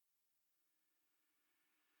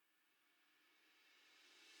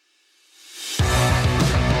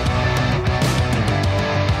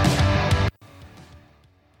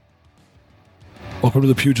Welcome to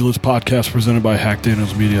the Pugilist Podcast presented by Hack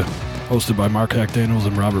Daniels Media, hosted by Mark Hack Daniels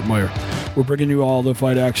and Robert Meyer. We're bringing you all the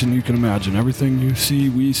fight action you can imagine. Everything you see,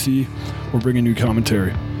 we see. We're bringing you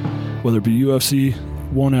commentary. Whether it be UFC,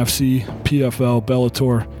 1FC, PFL,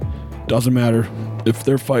 Bellator, doesn't matter. If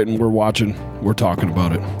they're fighting, we're watching. We're talking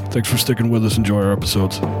about it. Thanks for sticking with us. Enjoy our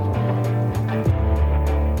episodes.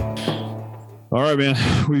 All right, man.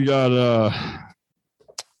 We got a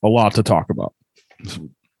lot to talk about.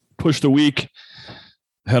 Pushed a week,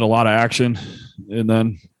 had a lot of action, and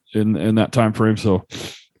then in that time frame. So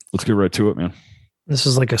let's get right to it, man. This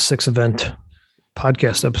is like a 6-event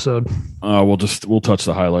podcast episode. We'll touch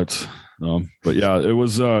the highlights. But yeah, it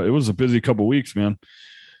was a busy couple weeks, man.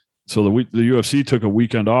 So the UFC took a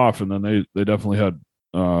weekend off, and then they definitely had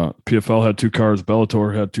PFL had 2 cards,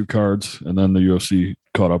 Bellator had 2 cards, and then the UFC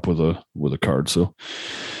caught up with a card. So,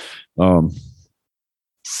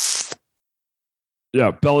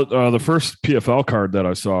 yeah, the first PFL card that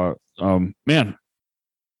I saw, man,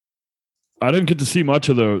 I didn't get to see much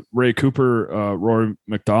of the Ray Cooper, Rory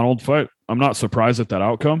McDonald fight. I'm not surprised at that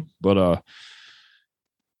outcome, but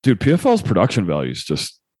dude, PFL's production value is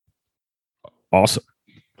just awesome.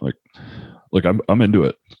 Like I'm into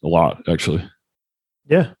it a lot, actually.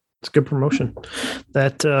 Yeah, it's good promotion.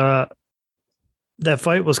 That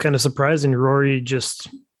fight was kind of surprising. Rory just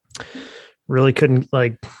really couldn't,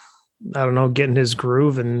 get in his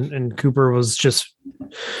groove, and Cooper was just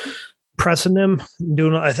pressing him,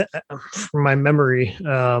 doing. From my memory,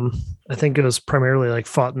 I think it was primarily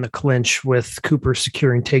fought in the clinch with Cooper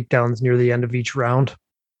securing takedowns near the end of each round.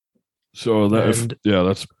 So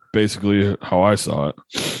that's basically how I saw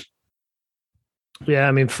it. Yeah,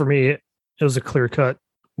 I mean, for me, it was a clear-cut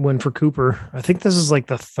win for Cooper. I think this is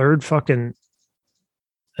the third fucking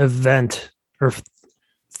event, or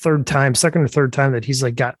second or third time that he's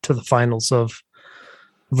got to the finals of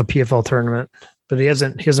a PFL tournament, but he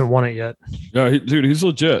hasn't won it yet. Yeah, he's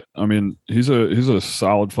legit. I mean, he's a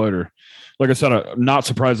solid fighter. Like I said, I'm not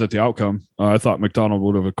surprised at the outcome. I thought McDonald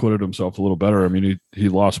would have acquitted himself a little better. I mean, he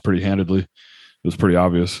lost pretty handedly. It was pretty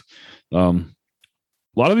obvious. A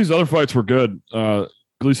lot of these other fights were good. Gleison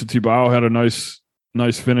Tibau had a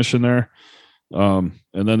nice finish in there. And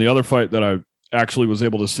then the other fight that I actually was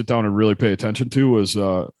able to sit down and really pay attention to was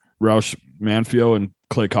Roush Manfio and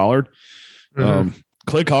Clay Collard. Mm-hmm.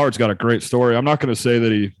 Clay Collard's got a great story. I'm not going to say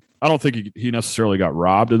that I don't think he necessarily got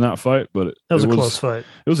robbed in that fight, but it was a close fight.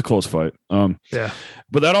 It was a close fight. Yeah.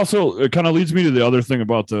 But that also, it kind of leads me to the other thing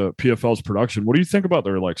about the PFL's production. What do you think about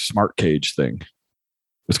their smart cage thing?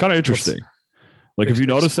 It's kind of interesting. Have you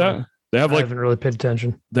noticed that? They have I haven't really paid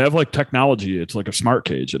attention. They have technology. It's like a smart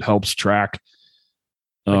cage. It helps track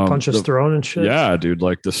punches thrown and shit. Yeah, dude.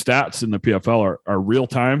 The stats in the PFL are real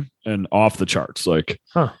time and off the charts.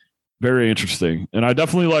 Very interesting. And I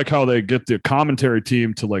definitely like how they get the commentary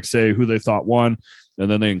team to say who they thought won, and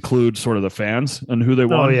then they include sort of the fans and who they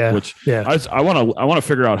won. Oh, yeah. Which yeah. I want to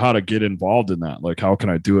figure out how to get involved in that. How can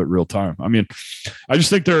I do it real time? I mean, I just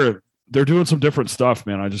think they're doing some different stuff,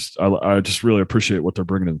 man. I just really appreciate what they're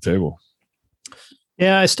bringing to the table.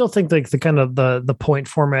 Yeah, I still think the kind of the point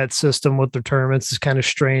format system with their tournaments is kind of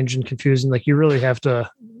strange and confusing. You really have to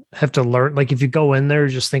learn. If you go in there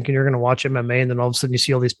just thinking you're going to watch MMA, and then all of a sudden you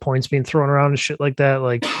see all these points being thrown around and shit like that.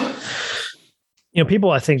 People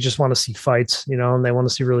I think just want to see fights, and they want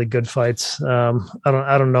to see really good fights. I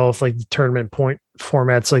don't know if the tournament point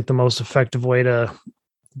format's the most effective way to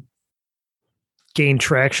gain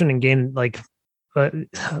traction and gain a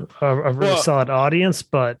really solid audience,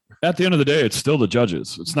 but at the end of the day, it's still the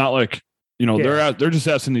judges. It's not they're just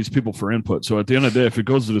asking these people for input. So at the end of the day, if it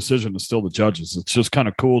goes to decision, it's still the judges. It's just kind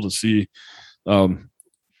of cool to see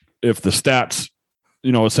if the stats,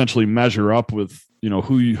 essentially measure up with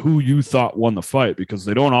who you thought won the fight, because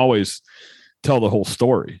they don't always tell the whole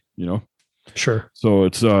story. Sure. So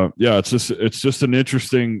it's it's just an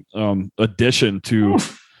interesting addition to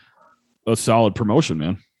a solid promotion,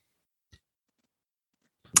 man.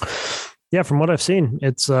 Yeah, from what I've seen,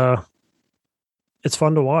 it's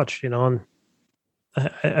fun to watch, and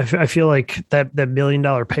I feel like that $1 million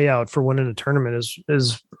payout for winning a tournament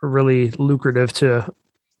is really lucrative to,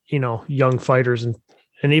 young fighters and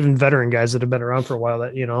even veteran guys that have been around for a while.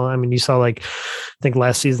 That, I mean, you saw I think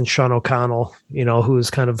last season, Sean O'Connell, who was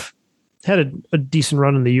kind of had a decent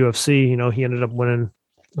run in the UFC. He ended up winning,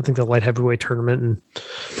 I think, the light heavyweight tournament,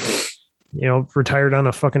 and retired on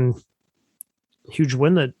a fucking huge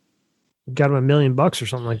win that got him $1 million or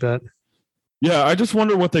something like that. Yeah, I just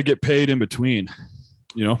wonder what they get paid in between.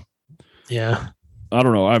 Yeah, I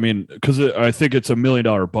don't know. I mean, because I think it's $1 million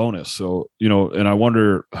bonus. So and I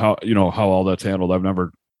wonder how all that's handled. I've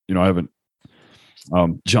never, I haven't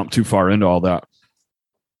jumped too far into all that.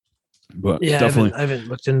 But Yeah, definitely, I haven't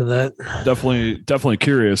looked into that. definitely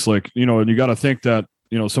curious. Like, and you got to think that,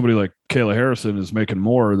 somebody like Kayla Harrison is making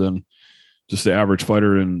more than just the average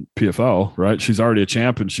fighter in PFL, right? She's already a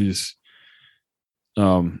champ, and she's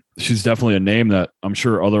definitely a name that I'm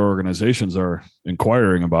sure other organizations are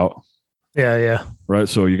inquiring about. Yeah. Right.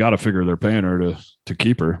 So you got to figure they're paying her to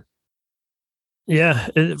keep her. Yeah,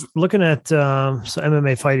 looking at so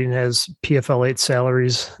MMA fighting has PFL 8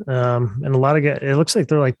 salaries, and a lot of guys, it looks like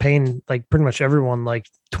they're like paying like pretty much everyone like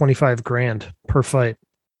 25 grand per fight.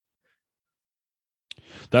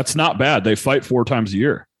 That's not bad. They fight 4 times a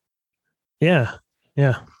year. Yeah.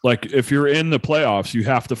 Like if you're in the playoffs, you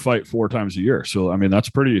have to fight 4 times a year. So I mean, that's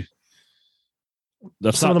pretty.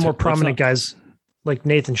 That's some of the more prominent guys, like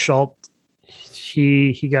Nathan Schultz.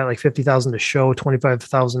 He got like 50,000 to show,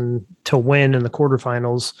 25,000 to win in the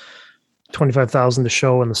quarterfinals, 25,000 to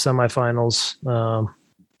show in the semifinals.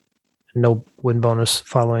 No win bonus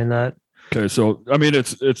following that. Okay, so I mean,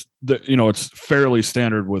 it's fairly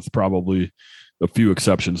standard with probably a few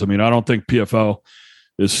exceptions. I mean, I don't think PFL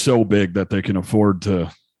is so big that they can afford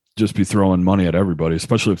to just be throwing money at everybody,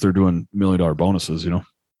 especially if they're doing $1 million bonuses.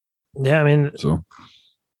 Yeah, I mean, so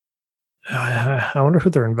I wonder who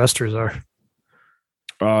their investors are.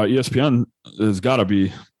 ESPN has got to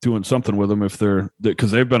be doing something with them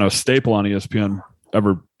because they've been a staple on ESPN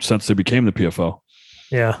ever since they became the PFL.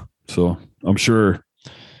 Yeah. So I'm sure,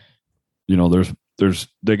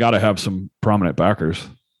 they got to have some prominent backers.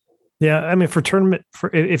 Yeah, I mean,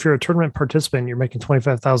 if you're a tournament participant, you're making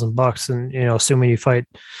 $25,000, and assuming you fight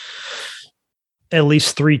at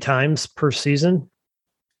least 3 times per season.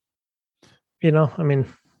 I mean,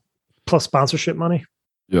 plus sponsorship money.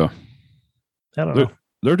 Yeah, I don't know.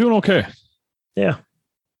 They're doing okay. Yeah.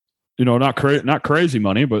 Not crazy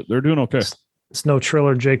money, but they're doing okay. It's no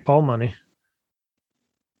Triller Jake Paul money.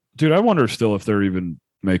 Dude, I wonder still if they're even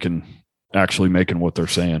actually making what they're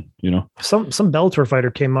saying, Some Bellator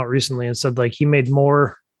fighter came out recently and said like he made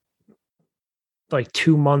more like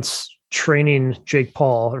 2 months training Jake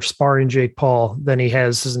Paul or sparring Jake Paul than he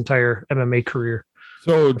has his entire MMA career.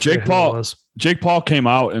 So Jake Paul came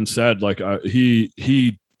out and said like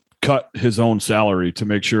he cut his own salary to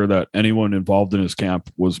make sure that anyone involved in his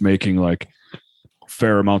camp was making like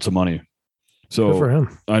fair amounts of money. So good for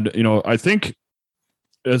him. I think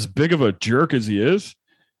as big of a jerk as he is,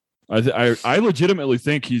 I legitimately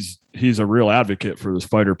think he's a real advocate for this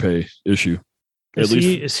fighter pay issue. Is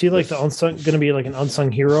he like the going to be like an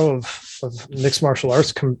unsung hero of mixed martial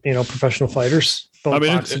arts, professional fighters, both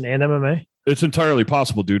boxing and MMA? It's entirely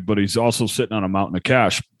possible, dude, but he's also sitting on a mountain of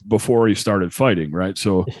cash before he started fighting, right?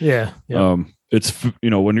 So yeah. It's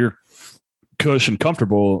when you're cush and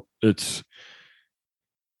comfortable, it's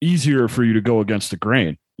easier for you to go against the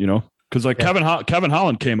grain, because like Kevin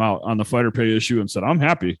Holland came out on the fighter pay issue and said, "I'm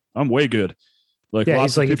happy, I'm way good." Like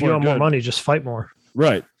he's like, if you want more money, just fight more,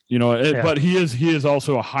 right? But he is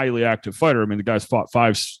also a highly active fighter. I mean, the guy's fought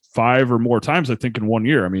five or more times, I think, in 1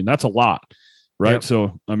 year. I mean, that's a lot, right? Yep.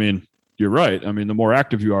 So I mean, you're right. I mean, the more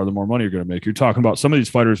active you are, the more money you're going to make. You're talking about some of these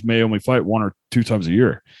fighters may only fight 1 or 2 times a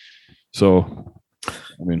year. So,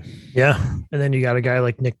 I mean, yeah. And then you got a guy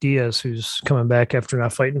like Nick Diaz who's coming back after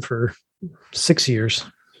not fighting for 6 years.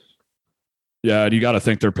 Yeah, and you got to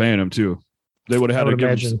think they're paying him too. They would have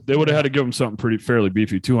had to give him something fairly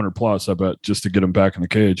beefy, 200 plus, I bet, just to get him back in the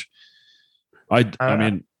cage. I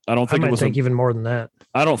mean, I don't think even more than that.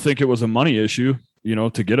 I don't think it was a money issue,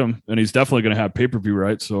 to get him, and he's definitely going to have pay-per-view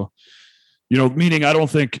rights. So, meaning I don't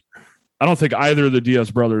think either of the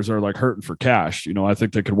Diaz brothers are like hurting for cash. I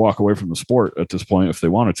think they could walk away from the sport at this point if they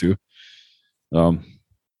wanted to.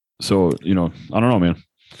 So, I don't know, man.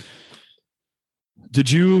 Did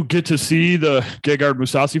you get to see the Gegard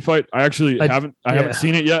Mousasi fight? I haven't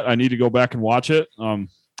seen it yet. I need to go back and watch it. I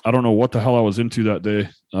don't know what the hell I was into that day.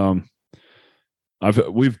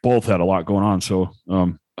 We've both had a lot going on. So,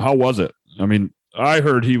 how was it? I mean, I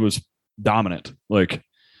heard he was dominant. Like,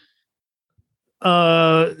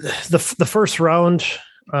 the first round,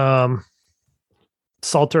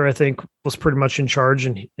 Salter, I think, was pretty much in charge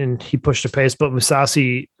and he pushed the pace, but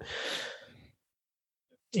Mousasi,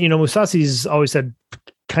 Mousasi's always had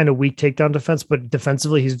kind of weak takedown defense, but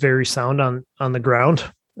defensively he's very sound on the ground.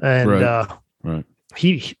 And right.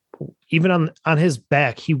 He even on his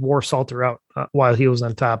back, he wore Salter out while he was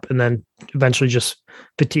on top, and then eventually just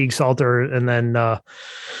fatigued Salter, and then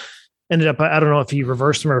ended up, I don't know if he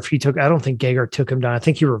reversed him or if he I don't think Gegard took him down. I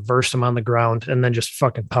think he reversed him on the ground and then just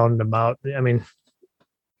fucking pounded him out. I mean,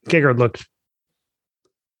 Gegard looked,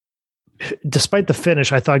 despite the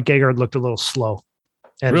finish, I thought Gegard looked a little slow.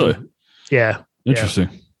 And really? Yeah. Interesting.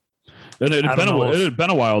 And it had been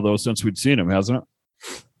a while though since we'd seen him, hasn't it?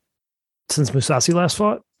 since Mousasi last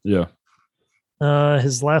fought. Yeah.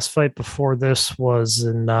 His last fight before this was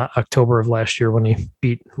in October of last year when he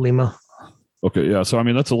beat Lima. Okay, yeah. So I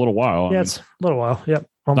mean, that's a little while. It's a little while. Yep,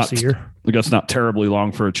 almost a year. I guess not terribly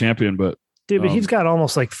long for a champion, but dude, but he's got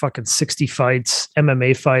almost like fucking 60 fights,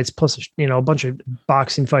 MMA fights, plus a bunch of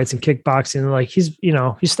boxing fights and kickboxing. Like he's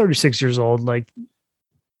 36 years old. Like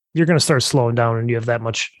you're gonna start slowing down when you have that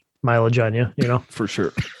much mileage on you. For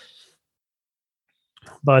sure.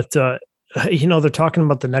 But they're talking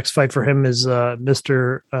about the next fight for him is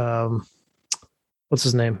Mr. What's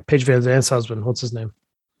his name? Paige Van Zan's husband. What's his name?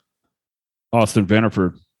 Austin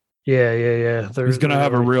Vanderford. Yeah. He's going to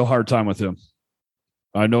have a real hard time with him.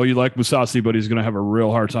 I know you like Mousasi, but he's going to have a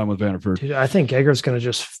real hard time with Vanderford. Dude, I think Egger's going to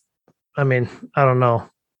just. I mean, I don't know.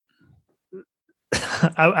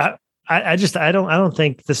 I don't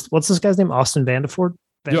think this. What's this guy's name? Austin Vanderford.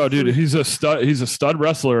 Yo, dude, he's a stud. He's a stud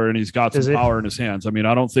wrestler, and he's got some power in his hands. I mean,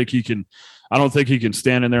 I don't think he can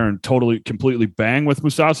stand in there and completely bang with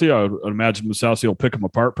Mousasi. I would imagine Mousasi will pick him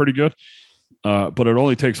apart pretty good. But it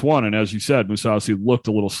only takes one, and as you said, Mousasi looked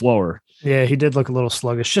a little slower. Yeah, he did look a little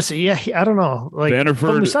sluggish. I don't know. Like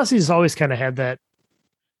Mousasi's always kind of had that.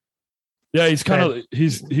 Yeah, he's kind of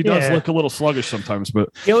he does look a little sluggish sometimes, but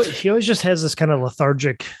he always just has this kind of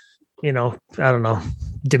lethargic, I don't know,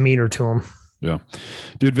 demeanor to him. Yeah,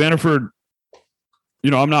 dude, Vanderford.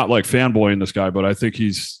 I'm not like fanboying this guy, but I think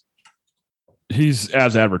he's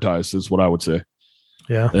as advertised, is what I would say.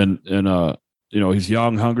 Yeah, and he's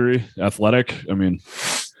young, hungry, athletic. I mean,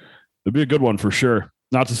 it'd be a good one for sure.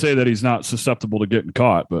 Not to say that he's not susceptible to getting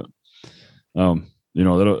caught, but I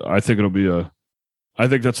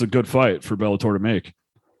think that's a good fight for Bellator to make.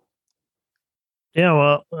 Yeah,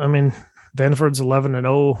 well, I mean, Vanderford's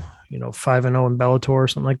 11-0, 5-0 in Bellator or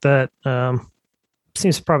something like that.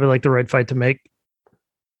 Seems probably like the right fight to make.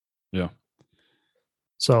 Yeah.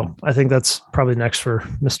 So I think that's probably next for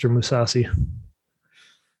Mr. Mousasi.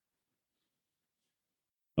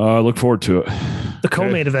 I look forward to it. The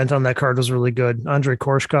co-main event on that card was really good. Andrei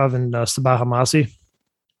Korshkov and Sabah Hamasi.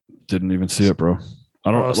 Didn't even see it, bro.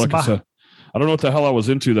 I don't I said, I don't know what the hell I was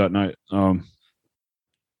into that night.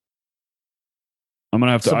 I'm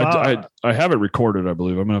gonna have to. I have it recorded, I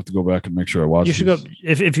believe. I'm gonna have to go back and make sure I watch. You should go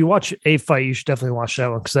if you watch a fight, you should definitely watch that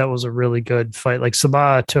one because that was a really good fight. Like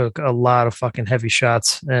Sabah took a lot of fucking heavy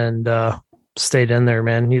shots and stayed in there,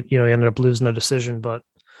 man. He ended up losing a decision, but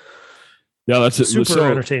yeah, that's it. Super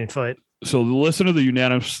entertaining fight. So listen to the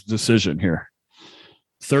unanimous decision here: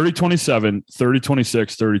 30-27,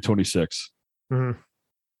 30-26, 30-26. Mm-hmm.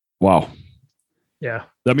 Wow. Yeah,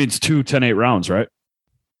 that means 2 10-8 rounds, right?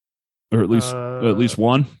 Or at least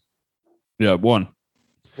one. Yeah, one.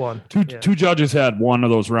 Two judges had one of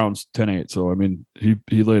those rounds 10-8. So I mean,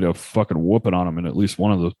 he laid a fucking whooping on him in at least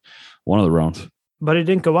one of the rounds. But he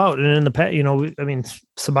didn't go out, and in the past, I mean,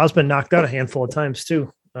 Sabah's been knocked out a handful of times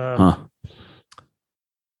too.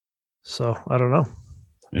 So I don't know.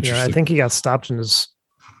 Yeah, I think he got stopped in his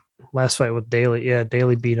last fight with Daly. Yeah,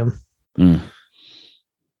 Daly beat him.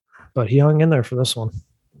 But he hung in there for this one.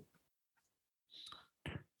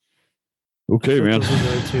 Okay, man. Those are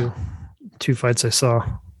the two fights I saw.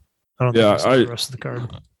 I don't think I saw the rest of the card.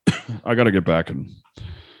 I got to get back and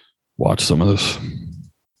watch some of this.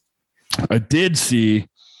 I did see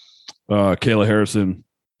Kayla Harrison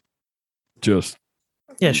she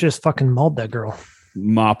just fucking mauled that girl.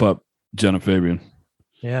 Mop up Jenna Fabian.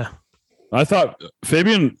 Yeah. I thought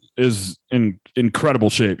Fabian is in incredible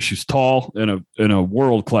shape. She's tall and a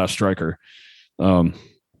world-class striker.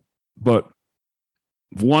 But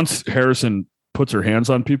once Harrison puts her hands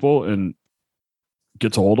on people and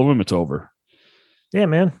gets a hold of them, it's over. Yeah,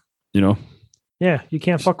 man. Yeah, you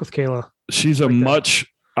can't fuck with Kayla. She's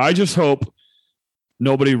I just hope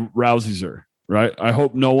nobody rouses her, right? I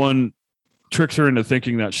hope no one tricks her into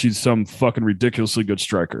thinking that she's some fucking ridiculously good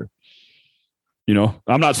striker.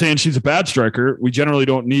 I'm not saying she's a bad striker. We generally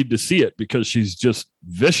don't need to see it because she's just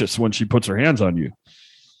vicious when she puts her hands on you.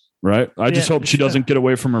 Right. I just hope she doesn't get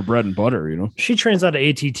away from her bread and butter, She trains out of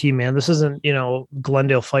ATT, man. This isn't,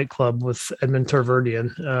 Glendale Fight Club with Edmund Tarverdian.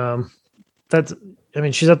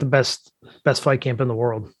 She's at the best fight camp in the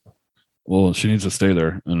world. Well, she needs to stay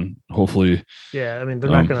there and hopefully. Yeah. I mean, they're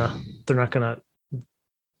not gonna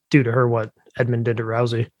do to her what Edmund did to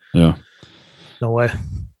Rousey. Yeah. No way.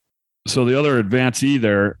 So the other advancee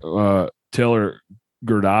there, Taylor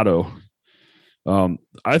Gordado,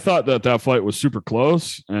 I thought that fight was super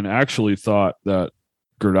close and actually thought that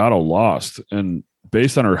Gordado lost. And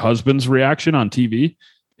based on her husband's reaction on TV,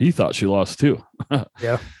 he thought she lost too.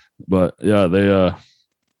 Yeah. But yeah, the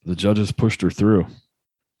judges pushed her through.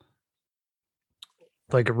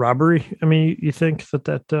 Like a robbery? I mean, you think that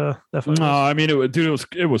fight No, was? I mean,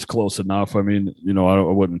 it was close enough. I mean, I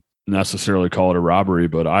wouldn't necessarily call it a robbery,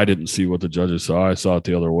 but I didn't see what the judges saw. I saw it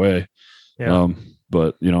the other way. Yeah.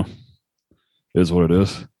 But it is what it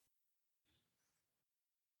is.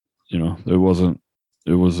 It wasn't.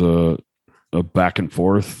 It was a back and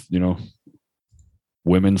forth.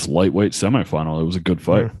 Women's lightweight semifinal. It was a good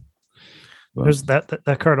fight. Mm. There's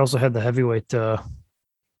that card also had the heavyweight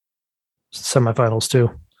semifinals too.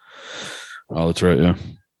 Oh, that's right. Yeah.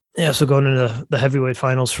 Yeah, so going into the heavyweight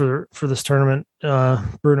finals for this tournament,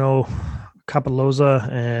 Bruno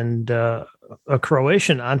Capoloza and a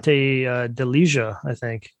Croatian, Ante Delija, I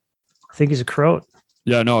think. I think he's a Croat.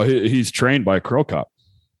 Yeah, no, he's trained by Crow Cop.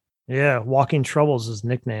 Yeah, Walking Troubles is his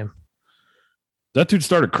nickname. That dude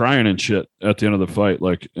started crying and shit at the end of the fight,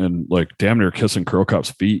 and damn near kissing Crow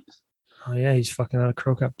Cop's feet. Oh yeah, he's fucking on a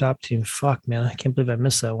Crow Cop top team. Fuck, man, I can't believe I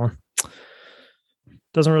missed that one.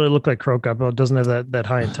 Doesn't really look like Crow Cop, but it doesn't have that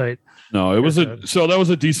high and tight. No, that was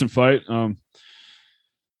a decent fight.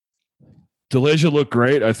 Delija looked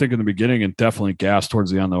great, I think, in the beginning, and definitely gassed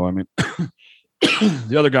towards the end, though. I mean,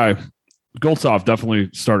 the other guy, Goltsov, definitely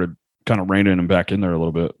started kind of reining him back in there a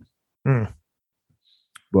little bit. Mm.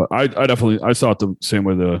 But I saw it the same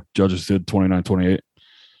way the judges did, 29-28.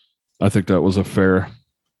 I think that was a fair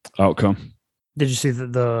outcome. Did you see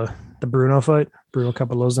the Bruno fight? Bruno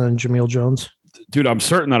Capoloza and Jamil Jones? Dude, I'm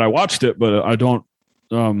certain that I watched it, but I don't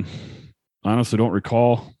honestly don't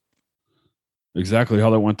recall exactly how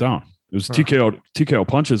that went down. It was TKO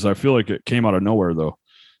punches. I feel like it came out of nowhere, though.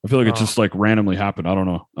 I feel like it just randomly happened. I don't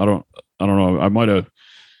know. I don't know.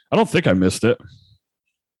 I don't think I missed it.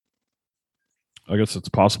 I guess it's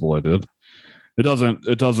possible I did. It's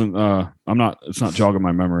not jogging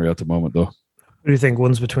my memory at the moment, though. What do you think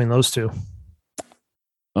wins between those two?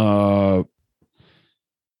 I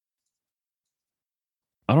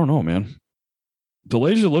don't know, man.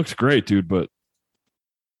 Delija looks great, dude, but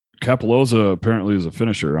Capoloza apparently is a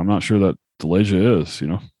finisher. I'm not sure that Delija is,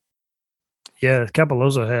 Yeah,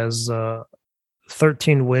 Capoloza has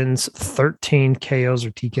 13 wins, 13 KOs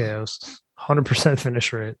or TKOs, 100%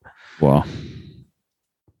 finish rate. Wow.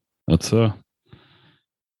 That's oh,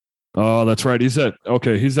 that's right. He's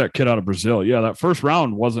that kid out of Brazil. Yeah, that first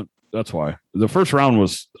round that's why. The first round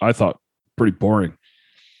was, I thought, pretty boring.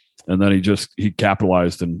 And then he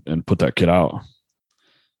capitalized and put that kid out.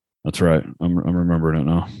 That's right. I'm remembering it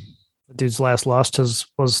now. The dude's last loss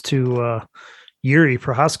was to Yuri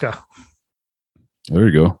Prohaska. There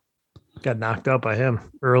you go. Got knocked out by him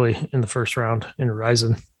early in the first round in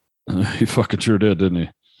Ryzen. He fucking sure did, didn't he?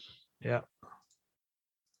 Yeah.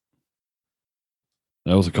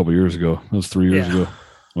 That was a couple years ago. That was 3 years ago.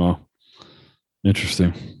 Wow.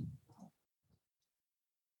 Interesting.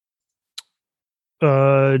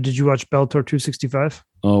 Did you watch Bellator 265?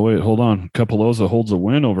 Oh, wait, hold on. Capoloza holds a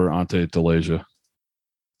win over Ante Delija.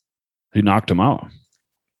 He knocked him out.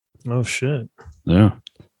 Oh, shit. Yeah.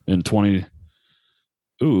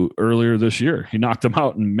 Earlier this year. He knocked him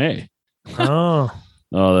out in May. Oh.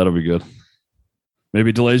 Oh, that'll be good.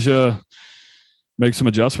 Maybe Delija makes some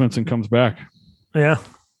adjustments and comes back. Yeah. All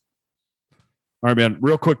right, man.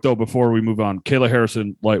 Real quick, though, before we move on, Kayla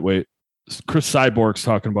Harrison, lightweight. Chris Cyborg's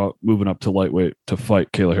talking about moving up to lightweight to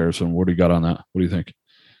fight Kayla Harrison. What do you got on that? What do you think?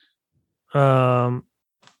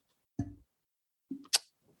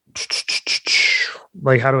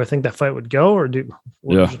 Like, how do I think that fight would go, or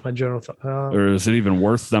just my general thought? Or is it even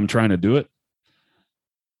worth them trying to do it?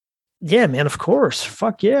 Yeah, man. Of course.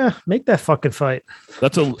 Fuck yeah, make that fucking fight.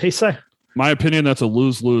 My opinion. That's a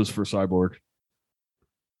lose-lose for Cyborg.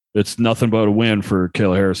 It's nothing but a win for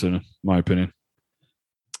Kayla Harrison, in my opinion.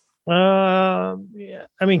 Yeah.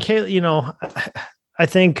 I mean, Kayla, I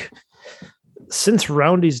think since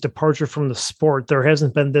Roundy's departure from the sport, there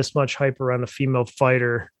hasn't been this much hype around a female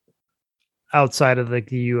fighter outside of the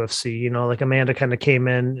UFC. Like Amanda kind of came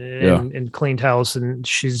in and cleaned house, and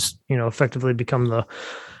she's, effectively become the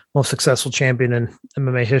most successful champion in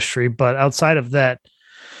MMA history. But outside of that,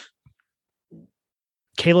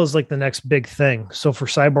 Kayla's like the next big thing. So for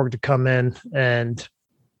Cyborg to come in and,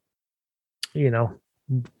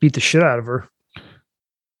 beat the shit out of her.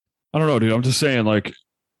 I don't know, dude. I'm just saying, like,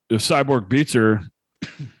 if Cyborg beats her,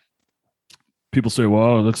 people say,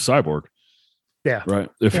 well, that's Cyborg. Yeah. Right.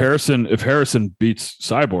 If Harrison beats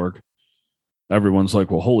Cyborg, everyone's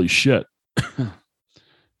like, well, holy shit.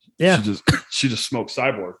 Yeah. She just smoked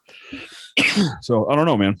Cyborg. So I don't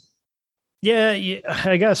know, man. Yeah,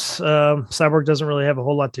 I guess Cyborg doesn't really have a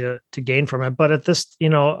whole lot to gain from it. But at this,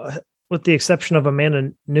 with the exception of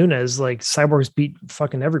Amanda Nunes, like Cyborg's beat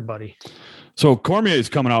fucking everybody. So Cormier's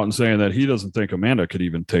coming out and saying that he doesn't think Amanda could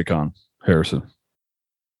even take on Harrison.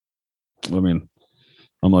 I mean,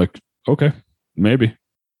 I'm like, okay, maybe.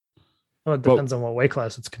 Well, it depends on what weight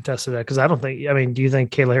class it's contested at. Because I don't think. I mean, do you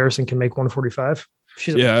think Kayla Harrison can make 145?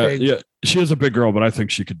 She's yeah. She is a big girl, but I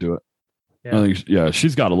think she could do it. Yeah. I think,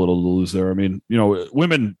 she's got a little to lose there. I mean,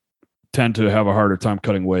 women tend to have a harder time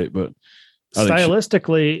cutting weight, but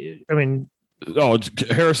stylistically,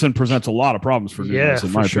 Harrison presents a lot of problems for Nunes,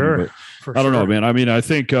 in my opinion. But I don't know, man. I mean, I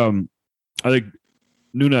think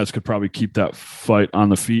Nunes could probably keep that fight on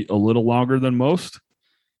the feet a little longer than most.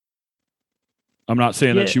 I'm not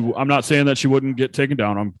saying that she wouldn't get taken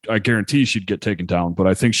down. I guarantee she'd get taken down, but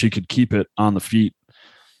I think she could keep it on the feet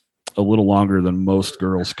a little longer than most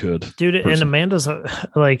girls could. Dude, personally. And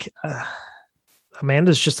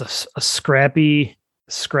Amanda's just a scrappy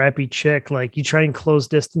chick. Like, you try and close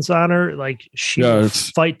distance on her, like she will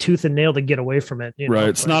fight tooth and nail to get away from it. Right.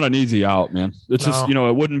 It's not an easy out, man. It's just,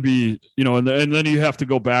 it wouldn't be, and then you have to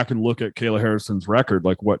go back and look at Kayla Harrison's record.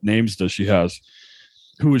 Like, what names does she has?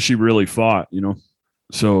 Who has she really fought?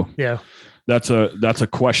 So yeah, that's a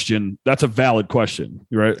question. That's a valid question,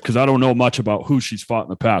 right? Because I don't know much about who she's fought in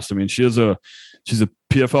the past. I mean, she's a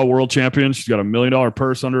PFL world champion. She's got $1 million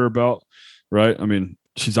purse under her belt, right? I mean,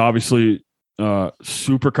 she's obviously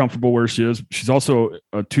super comfortable where she is. She's also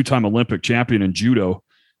a 2-time Olympic champion in judo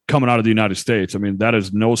coming out of the United States. I mean, that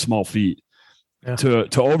is no small feat. Yeah.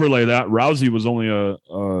 To overlay that, Rousey was only a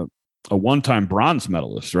 1-time bronze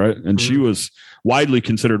medalist, right? And she was widely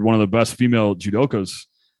considered one of the best female judokas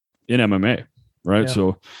in MMA, right? Yeah.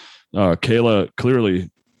 So Kayla clearly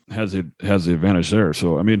has the advantage there.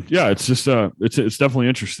 So I mean, yeah, it's just it's definitely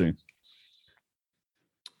interesting.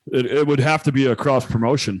 It would have to be a cross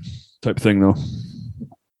promotion type thing, though.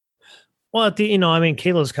 Well,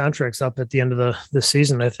 Kayla's contract's up at the end of the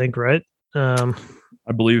season, I think, right? I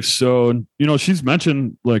believe so. And she's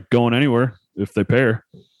mentioned like going anywhere if they pay her.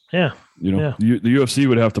 Yeah. The UFC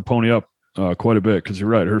would have to pony up quite a bit, because you're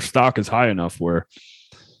right. Her stock is high enough where,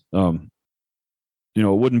 it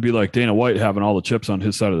wouldn't be like Dana White having all the chips on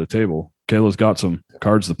his side of the table. Kayla's got some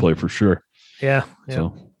cards to play for sure. Yeah. Yeah.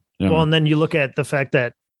 So, yeah. Well, and then you look at the fact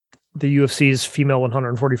that the UFC's female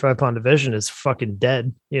 145-pound division is fucking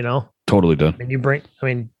dead, Totally dead.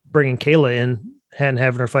 Bringing Kayla in and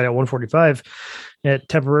having her fight at 145, it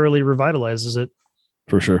temporarily revitalizes it.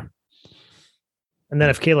 For sure. And then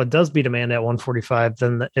if Kayla does beat Amanda at 145,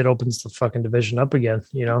 then it opens the fucking division up again,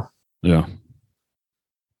 Yeah.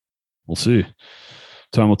 We'll see.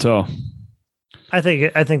 Time will tell. I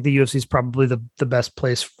think the UFC is probably the best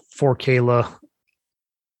place for Kayla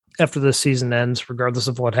after the season ends, regardless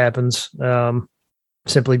of what happens.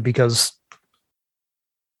 Simply because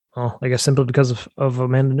of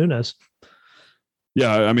Amanda Nunes.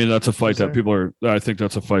 Yeah, I mean, that's a fight that people are going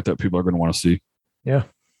to want to see. Yeah.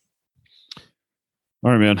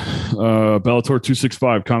 All right, man. Bellator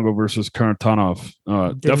 265, Congo versus Karantanov.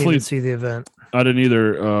 Definitely see the event. I didn't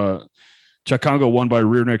either. Congo won by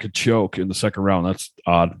rear naked choke in the second round. That's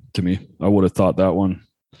odd to me. I would have thought that one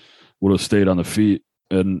would have stayed on the feet,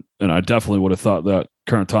 and I definitely would have thought that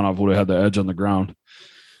Karantanov would have had the edge on the ground.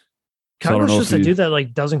 Congo's just a dude that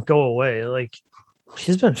like doesn't go away. Like,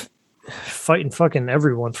 he's been fighting fucking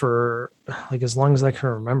everyone for like as long as I can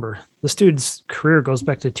remember. This dude's career goes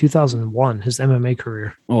back to 2001, his MMA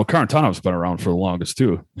career. Well, Karantanov's been around for the longest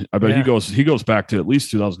too. I bet he goes back to at least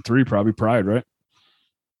 2003, probably Pride, right?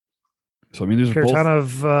 So I mean, these are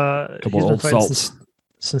Karantanov, both a couple old salts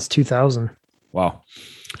since 2000. Wow,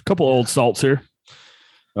 a couple old salts here.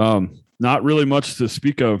 Not really much to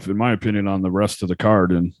speak of, in my opinion, on the rest of the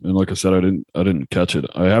card. And like I said, I didn't catch it.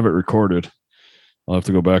 I have it recorded. I'll have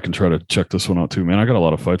to go back and try to check this one out too, man. I got a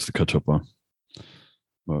lot of fights to catch up on.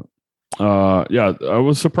 But yeah, I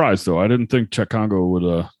was surprised though. I didn't think Congo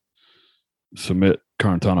would submit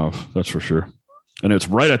Karantanov. That's for sure. And it's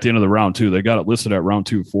right at the end of the round too. They got it listed at round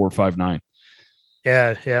 2, 4-5-9.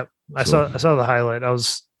 Yeah. I saw the highlight. I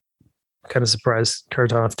was kind of surprised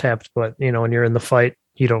Karantanov tapped, but when you're in the fight,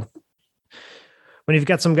 when you've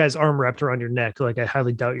got some guy's arm wrapped around your neck, like I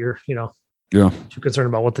highly doubt you're, too concerned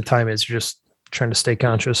about what the time is. You're just trying to stay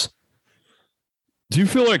conscious. Do you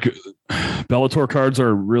feel like Bellator cards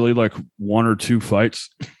are really like 1 or 2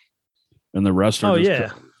 fights, and the rest are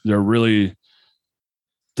they really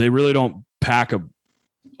don't pack a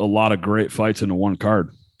lot of great fights into one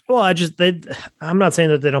card? Well, I'm not saying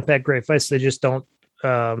that they don't pack great fights. They just don't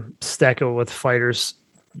stack it with fighters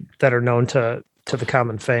that are known to the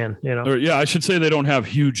common fan, Or, yeah, I should say they don't have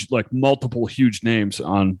multiple huge names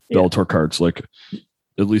on Bellator cards, like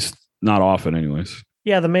at least not often anyways.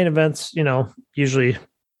 Yeah, the main events, usually,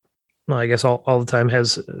 well, I guess all the time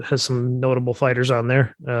has some notable fighters on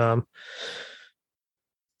there.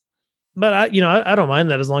 but I don't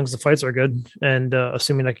mind that as long as the fights are good and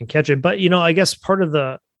assuming I can catch it. But I guess part of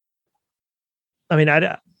I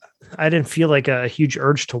didn't feel like a huge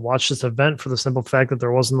urge to watch this event for the simple fact that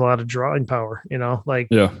there wasn't a lot of drawing power. Like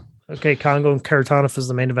okay, Congo and Karatanov is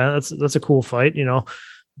the main event. That's a cool fight.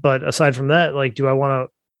 But aside from that, like, do I want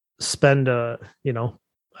to spend a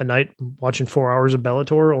night watching 4 hours of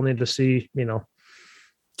Bellator only to see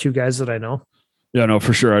two guys that I know? Yeah, no,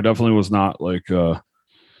 for sure. I definitely was not like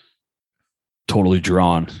totally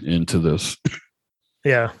drawn into this.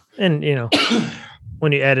 Yeah. And,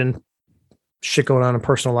 when you add in shit going on in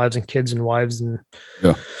personal lives and kids and wives and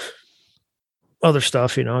other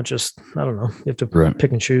stuff, just, I don't know. You have to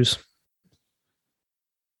pick and choose.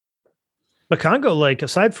 But Congo, like,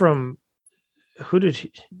 aside from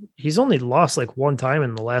he's only lost like one time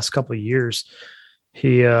in the last couple of years.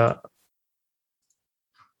 Who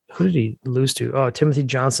did he lose to? Oh, Timothy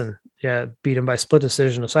Johnson. Yeah, beat him by split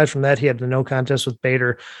decision. Aside from that, he had the no contest with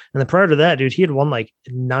Bader. And then prior to that, dude, he had won like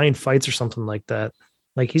 9 fights or something like that.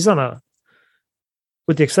 Like, he's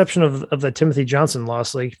with the exception of the Timothy Johnson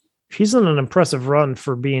loss, like, he's on an impressive run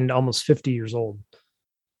for being almost 50 years old.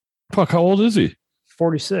 Fuck, how old is he?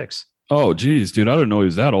 46. Oh, geez, dude. I didn't know he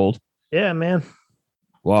was that old. Yeah, man.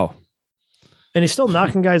 Wow. And he's still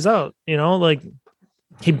knocking guys out, like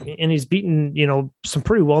he's beaten, some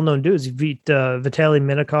pretty well-known dudes. He beat Vitaly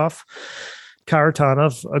Minakov,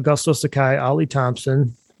 Karatanov, Augusto Sakai, Ali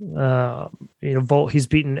Thompson. He's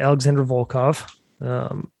beaten Alexander Volkov.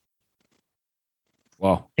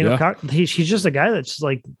 Wow. He's just a guy that's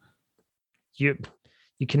like, you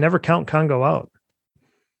can never count Congo out.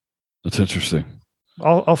 That's interesting.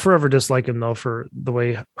 I'll forever dislike him though for the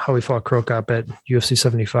way how he fought Krokop at UFC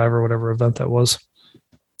 75 or whatever event that was.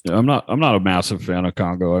 Yeah, I'm not a massive fan of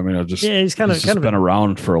Congo. I mean, he's kind of been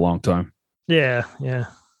around for a long time. Yeah. I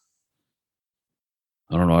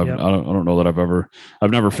don't know. I don't know that I've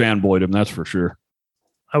never fanboyed him. That's for sure.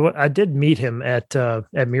 I did meet him at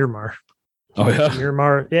Miramar. Oh yeah,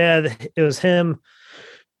 Miramar. Yeah, it was him.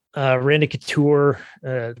 Randy Couture,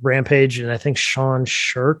 Rampage, and I think Sean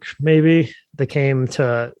Shirk, maybe they came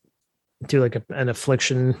to do like an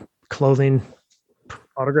Affliction clothing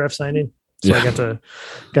autograph signing. So I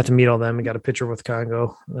got to meet all them and got a picture with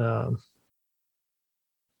Congo.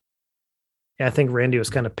 I think Randy was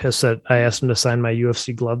kind of pissed that I asked him to sign my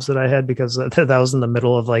UFC gloves that I had because that was in the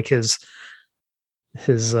middle of like his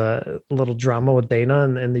little drama with Dana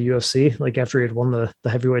in the UFC, like after he had won the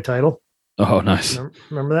heavyweight title. Oh, nice.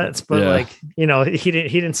 Remember that? But like, he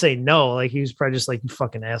didn't say no. Like, he was probably just like, you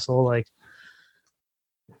fucking asshole. Like,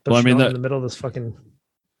 in the middle of this fucking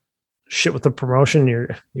shit with the promotion,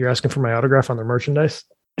 you're asking for my autograph on their merchandise.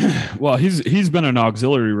 Well, he's been an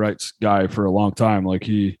auxiliary rights guy for a long time. Like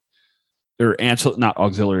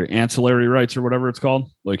ancillary rights or whatever it's called.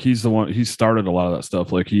 Like, he's the one, he started a lot of that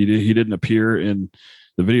stuff. Like, he didn't appear in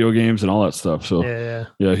the video games and all that stuff. So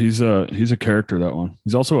yeah, he's a character, that one.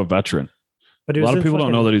 He's also a veteran. But a lot of people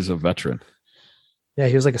don't know that he's a veteran. Yeah,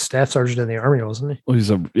 he was like a staff sergeant in the Army, wasn't he? Well,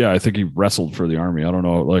 I think he wrestled for the Army. I don't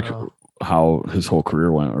know, how his whole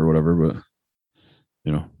career went or whatever, but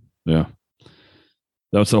yeah.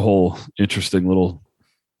 That's a whole interesting little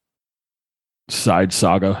side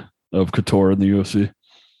saga of Couture in the UFC.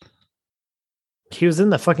 He was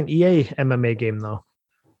in the fucking EA MMA game though.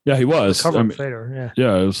 Yeah, he was. Fedor,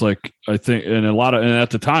 yeah, it was like, I think, and at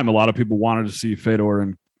the time, a lot of people wanted to see Fedor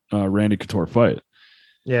and Randy Couture fight.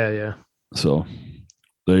 Yeah. So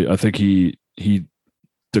I think he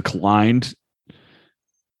declined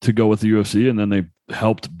to go with the UFC, and then they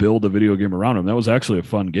helped build a video game around him. That was actually a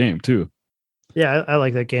fun game too. Yeah, I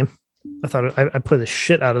like that game. I thought I played the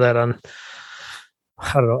shit out of that on,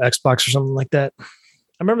 I don't know, Xbox or something like that. I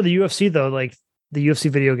remember the UFC though, like the UFC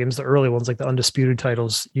video games, the early ones, like the undisputed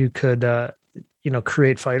titles, you could,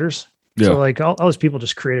 create fighters. Yeah. So like all those people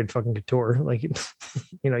just created fucking Couture. Like, you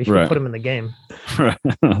could put them in the game. Right.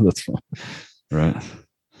 That's fine. Right.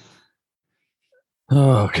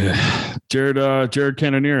 Oh, okay. Jared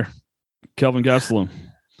Cannonier, Kelvin Gastelum.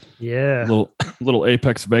 Yeah. Little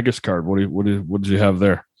Apex Vegas card. What did you have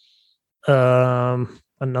there?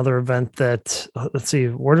 Another event that, let's see,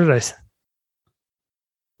 where did I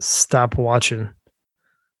stop watching?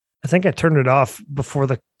 I think I turned it off before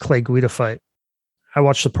the Clay Guida fight. I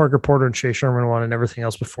watched the Parker Porter and Shea Sherman one and everything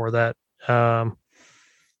else before that.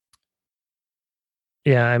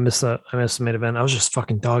 Yeah, I missed the main event. I was just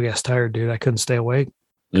fucking dog ass tired, dude. I couldn't stay awake.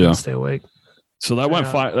 Stay awake. So that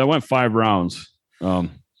went 5 rounds.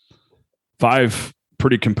 5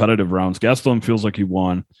 pretty competitive rounds. Gastelum feels like he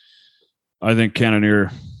won. I think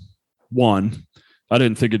Cannonier won. I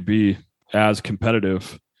didn't think it'd be as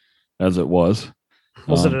competitive as it was.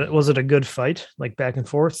 Was it a good fight, like back and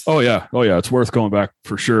forth? Oh yeah, it's worth going back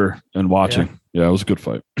for sure and watching. Yeah, it was a good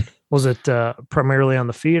fight. Was it primarily on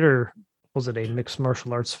the feet, or was it a mixed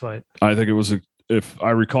martial arts fight? I think it was, if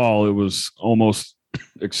I recall, it was almost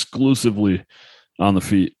exclusively on the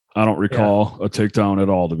feet. I don't recall a takedown at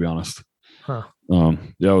all, to be honest. Huh. It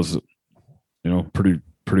was,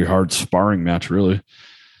 pretty hard sparring match, really.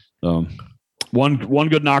 One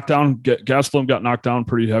good knockdown. Gastelum got knocked down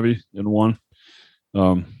pretty heavy in one. He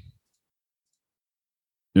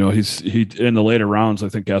in the later rounds, I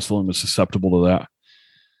think Gastelum is susceptible to that.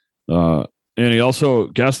 And he also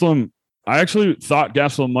Gastelum. I actually thought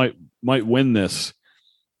Gastelum might win this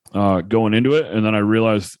going into it, and then I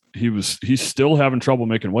realized he's still having trouble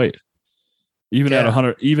making weight, even at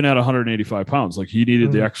 185 pounds. Like, he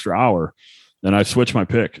needed the extra hour, and I switched my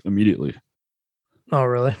pick immediately. Oh,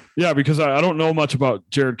 really? Yeah, because I don't know much about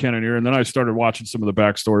Jared Cannonier, and then I started watching some of the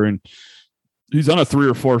backstory, and he's on a 3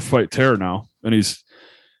 or 4 fight tear now, and he's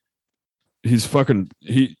fucking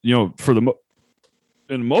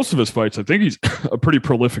in most of his fights, I think he's a pretty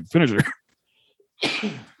prolific finisher.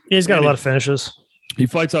 He's got a lot of finishes. He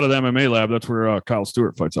fights out of the MMA lab. That's where Kyle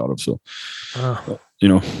Stewart fights out of. So,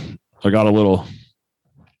 I got a little,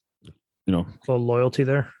 little loyalty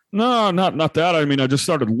there. No, not that. I mean, I just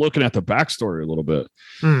started looking at the backstory a little bit.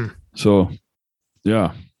 So,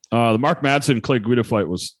 yeah. The Mark Madsen Clay Guida fight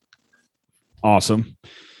was awesome,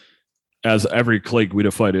 as every Clay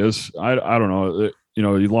Guida fight is. I don't know.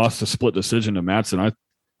 He lost a split decision to Madsen.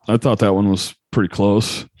 I thought that one was pretty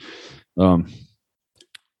close.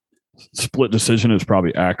 Split decision is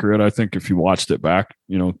probably accurate. I think if you watched it back,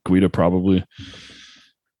 Guida probably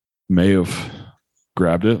may have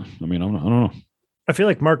grabbed it. I mean, I don't know. I feel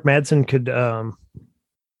like Mark Madsen could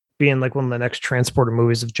be in like one of the next Transporter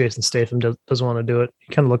movies if Jason Statham doesn't want to do it.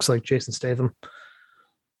 He kind of looks like Jason Statham.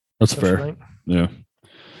 That's fair. Yeah.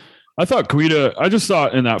 I just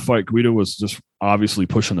thought in that fight, Guida was just obviously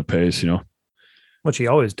pushing the pace, which he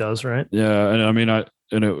always does, right? Yeah. And I mean, I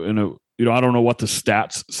don't know what the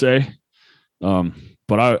stats say.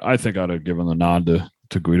 But I think I'd have given the nod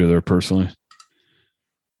to Guida there personally.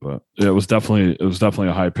 But it was definitely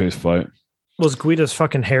a high paced fight. Was Guida's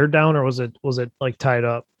fucking hair down, or was it like tied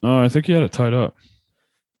up? No, I think he had it tied up.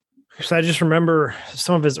 So I just remember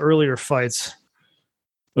some of his earlier fights.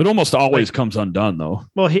 It almost always comes undone, though.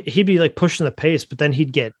 Well, he'd be like pushing the pace, but then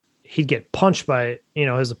he'd get punched by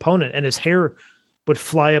his opponent, and his hair would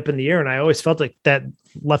fly up in the air. And I always felt like that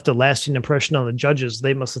left a lasting impression on the judges.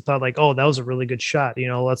 They must have thought like, oh, that was a really good shot.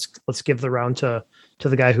 Let's give the round to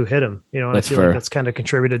the guy who hit him. And I feel like that's kind of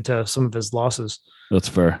contributed to some of his losses. That's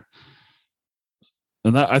fair.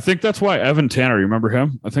 And I think that's why Evan Tanner, you remember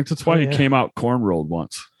him? I think that's why he came out cornrowed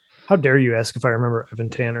once. How dare you ask if I remember Evan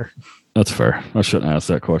Tanner? That's fair. I shouldn't ask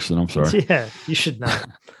that question. I'm sorry. Yeah, you should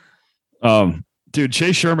not. Dude,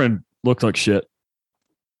 Chase Sherman looked like shit.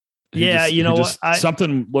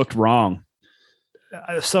 Something looked wrong.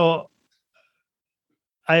 So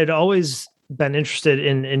I had always been interested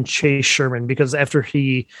in Chase Sherman because after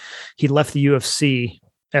he left the UFC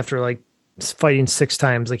after like fighting 6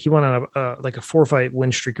 times, like he went on a 4-fight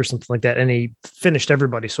win streak or something like that, and he finished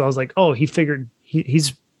everybody. So I was like, oh, he's figured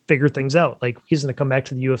things out. Like, he's going to come back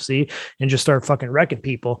to the UFC and just start fucking wrecking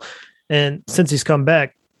people. And since he's come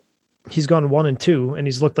back, he's gone 1-2, and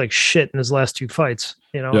he's looked like shit in his last 2 fights.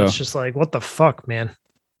 It's just like, what the fuck, man?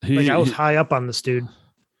 I was high up on this dude.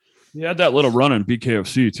 He had that little run in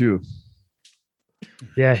BKFC too.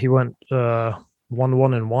 Yeah, he went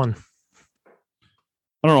 1-1-1.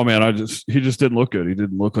 I don't know, man. He just didn't look good. He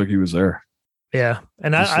didn't look like he was there. Yeah,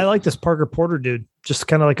 and I like this Parker Porter dude. Just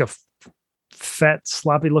kind of like a fat,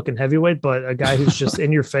 sloppy looking heavyweight, but a guy who's just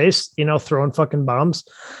in your face, throwing fucking bombs.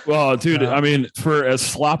 Well, dude, I mean, for as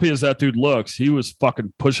sloppy as that dude looks, he was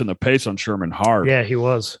fucking pushing the pace on Sherman hard. Yeah, he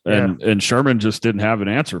was. And Sherman just didn't have an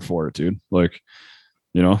answer for it, dude. Like,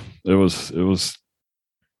 it was.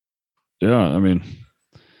 Yeah, I mean,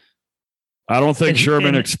 I don't think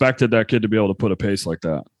Sherman expected that kid to be able to put a pace like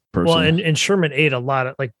that. Personally. Well, and Sherman ate a lot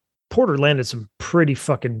of, like, Porter landed some pretty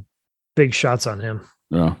fucking big shots on him.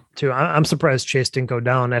 Yeah. Too. I'm surprised Chase didn't go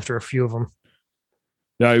down after a few of them.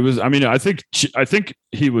 Yeah, he was. I mean, I think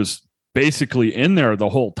he was basically in there the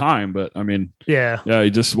whole time, but I mean, yeah, he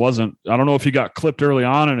just wasn't. I don't know if he got clipped early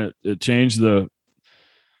on and it changed the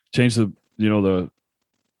the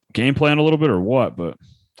game plan a little bit or what, but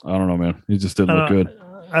I don't know, man. He just didn't look good.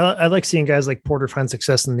 I like seeing guys like Porter find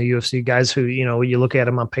success in the UFC, guys who, you look at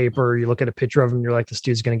him on paper, you look at a picture of him, you're like, this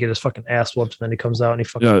dude's going to get his fucking ass whooped. And then he comes out and he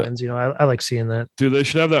fucking wins. I like seeing that. Dude, they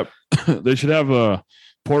should have that. They should have a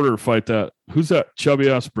Porter fight who's that chubby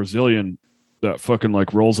ass Brazilian that fucking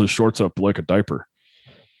like rolls his shorts up like a diaper?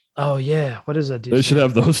 Oh yeah, what is that dude? They should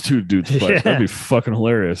have those two dudes fight. Yeah. That'd be fucking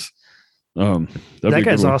hilarious. That'd be That a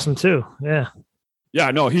guy's good one. awesome too. Yeah. Yeah,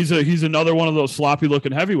 no, he's another one of those sloppy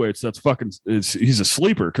looking heavyweights. That's fucking. He's a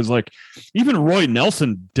sleeper because like even Roy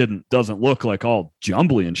Nelson doesn't look like all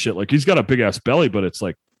jumbly and shit. Like he's got a big ass belly, but it's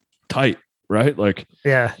like tight, right? Like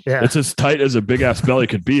Yeah. it's as tight as a big ass belly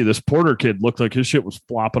could be. This Porter kid looked like his shit was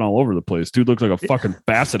flopping all over the place. Dude looked like a fucking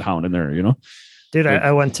basset hound in there, you know. Dude,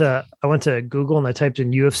 I went to Google and I typed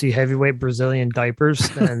in UFC heavyweight Brazilian diapers,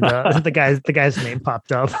 and the guy's name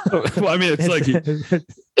popped up. Well, I mean, it's like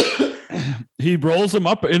he rolls him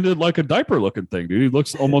up into like a diaper looking thing, dude. He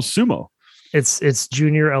looks almost sumo. It's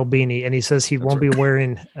Junior Albini, and he says he won't be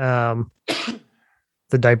wearing the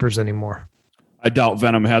diapers anymore. I doubt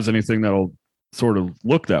Venom has anything that'll sort of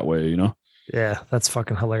look that way, you know. Yeah, that's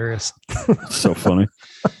fucking hilarious. It's so funny.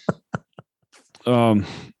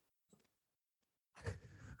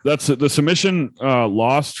 That's the submission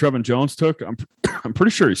loss Trevin Jones took. I'm pretty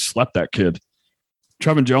sure he slept that kid.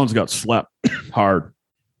 Trevin Jones got slept hard.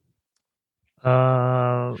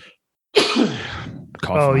 Oh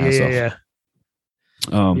yeah.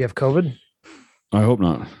 You have COVID? I hope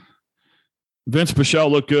not. Vince Pichel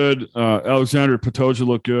looked good. Alexander Pantoja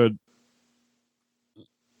looked good.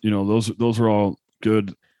 You know, those were all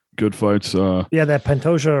good fights. Yeah, that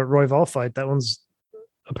Pantoja Royval fight. That one's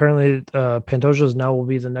apparently Pantoja's now will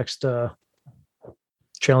be the next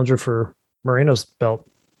challenger for Moreno's belt.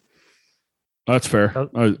 That's fair.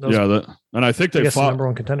 And I think they fought. The number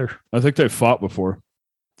one contender. I think they fought before.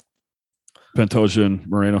 Pantoja and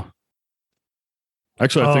Moreno.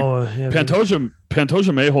 Actually, I think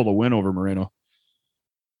Pantoja may hold a win over Moreno.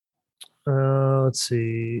 Let's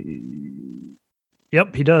see.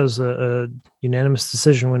 Yep, he does. A unanimous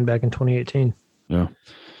decision win back in 2018. Yeah.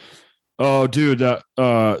 Oh, dude, that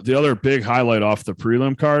the other big highlight off the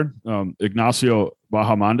prelim card, Ignacio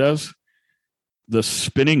Bahamondes, the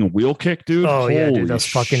spinning wheel kick, dude. Oh yeah, dude, that's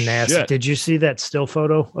fucking nasty. Shit. Did you see that still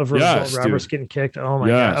photo of Roberts getting kicked? Oh my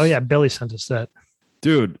god. Oh yeah, Billy sent us that.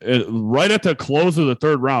 Dude, right at the close of the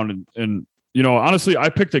third round, and you know, honestly, I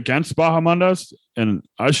picked against Bahamondes, and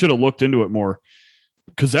I should have looked into it more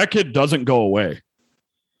because that kid doesn't go away.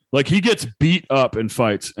 Like he gets beat up in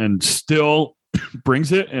fights and still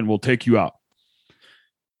brings it and will take you out.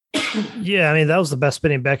 Yeah, I mean that was the best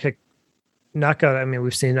spinning back kick knockout. I mean,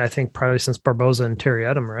 we've seen, I think, probably since Barboza and Terry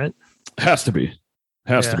Adam, right? Has to be.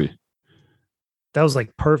 That was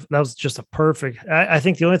like perfect. That was just a perfect. I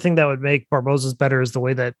think the only thing that would make Barboza's better is the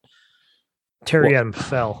way that Terry Adam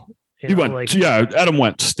fell. Adam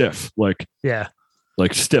went stiff, like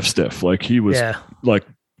stiff. Like he was like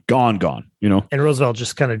gone, you know. And Roosevelt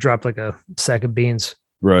just kind of dropped like a sack of beans.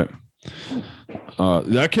 Right.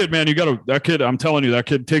 That kid, man, I'm telling you, that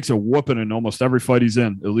kid takes a whooping in almost every fight he's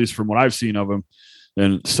in, at least from what I've seen of him.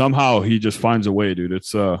 And somehow he just finds a way, dude.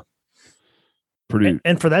 It's pretty.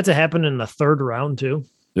 And for that to happen in the third round too.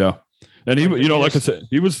 Yeah. And he, you know, like I said,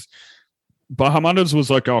 Bahamondes was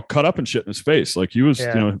like all cut up and shit in his face. Like he was,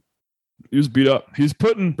 you know, he was beat up.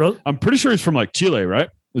 I'm pretty sure he's from like Chile, right?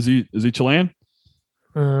 Is he Chilean?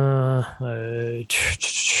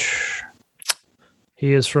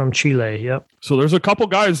 He is from Chile. Yep. So there's a couple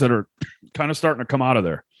guys that are kind of starting to come out of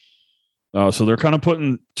there. So they're kind of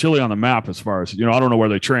putting Chile on the map as far as, you know, I don't know where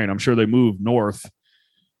they train. I'm sure they move north,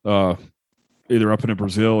 either up into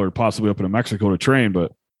Brazil or possibly up into Mexico to train.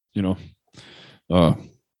 But, you know,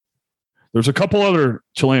 there's a couple other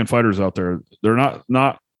Chilean fighters out there. They're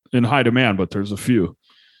not in high demand, but there's a few.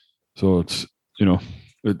 So it's, you know,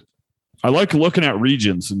 I like looking at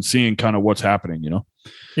regions and seeing kind of what's happening, you know?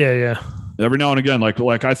 Yeah. Every now and again,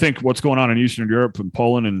 like I think what's going on in Eastern Europe and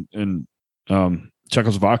Poland and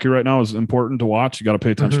Czechoslovakia right now is important to watch. You got to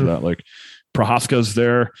pay attention to that. Like Prohaska's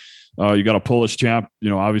there. You got a Polish champ, you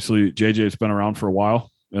know, obviously JJ's been around for a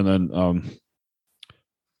while. And then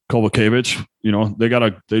Kovacevic, you know,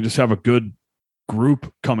 they just have a good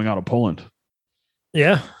group coming out of Poland.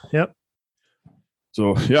 Yeah. Yep.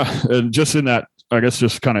 So yeah. And just in that, I guess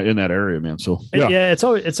just kind of in that area, man. So yeah, it's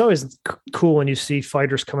always cool when you see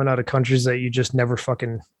fighters coming out of countries that you just never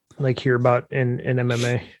fucking like hear about in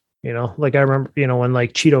MMA. You know, like I remember, you know, when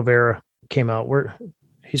like Chito Vera came out,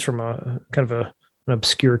 he's from a kind of an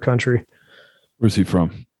obscure country. Where's he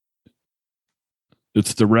from?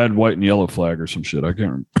 It's the red, white, and yellow flag or some shit. I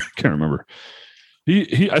can't remember.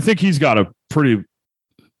 I think he's got a pretty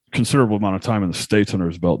considerable amount of time in the States under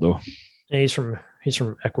his belt, though. And he's from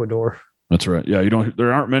Ecuador. That's right. Yeah,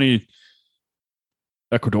 there aren't many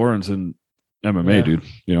Ecuadorians in MMA, dude.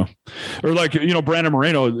 You know, or like, you know, Brandon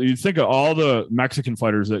Moreno. You think of all the Mexican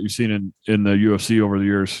fighters that you've seen in the UFC over the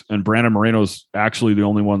years, and Brandon Moreno's actually the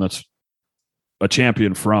only one that's a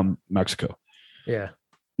champion from Mexico. Yeah.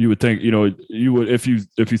 You would think, you would, if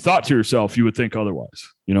you thought to yourself, you would think otherwise,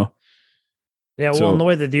 Yeah. Well, So- in the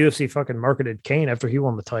way that the UFC fucking marketed Kane after he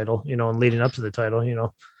won the title, and leading up to the title,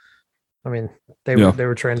 I mean, they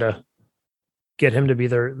were trying to get him to be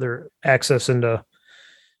their access into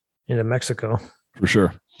Mexico. For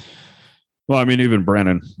sure. Well, I mean, even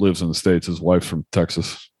Brandon lives in the States. His wife's from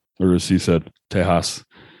Texas, or as he said, Tejas.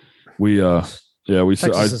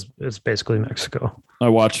 Texas is basically Mexico. I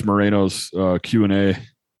watched Moreno's Q&A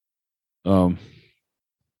the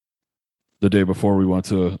day before we went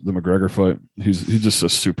to the McGregor fight. He's just a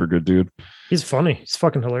super good dude. He's funny. He's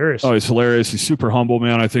fucking hilarious. Oh, he's hilarious. He's super humble,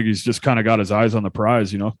 man. I think he's just kind of got his eyes on the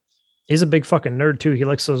prize, He's a big fucking nerd too. He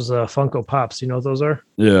likes those Funko Pops. You know what those are?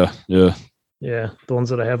 Yeah. Yeah, the ones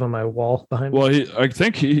that I have on my wall behind me. Well, I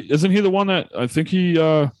think isn't he the one that I think he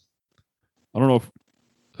I don't know if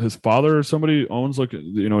his father or somebody owns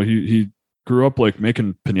he grew up like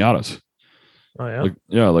making piñatas. Oh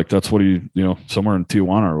yeah. Like that's what he, somewhere in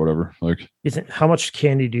Tijuana or whatever. Like, how much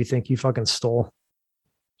candy do you think he fucking stole?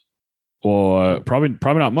 Well, probably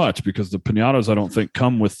not much, because the piñatas I don't think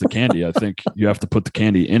come with the candy. I think you have to put the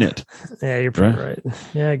candy in it. Yeah, you're probably right.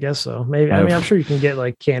 Yeah, I guess so. Maybe. I'm sure you can get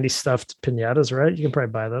like candy stuffed piñatas, right? You can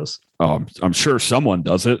probably buy those. Oh, I'm sure someone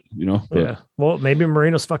does it. Yeah. Well, maybe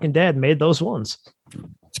Moreno's fucking dad made those ones.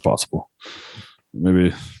 It's possible.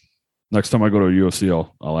 Maybe next time I go to a UFC,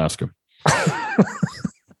 I'll ask him.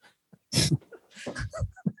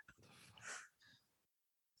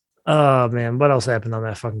 Oh man, what else happened on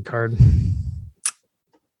that fucking card?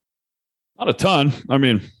 Not a ton. I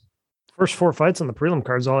mean, first 4 fights on the prelim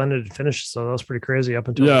cards all ended in finishes, so that was pretty crazy up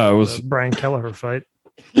until it was the Brian Kelleher fight.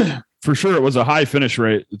 For sure, it was a high finish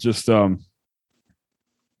rate. It's just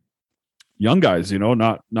young guys,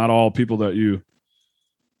 not all people that you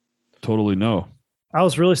totally know. I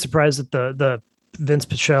was really surprised at the Vince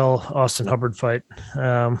Pichel Austin Hubbard fight.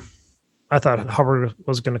 I thought Hubbard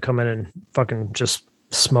was going to come in and fucking just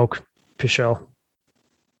smoke Pichel.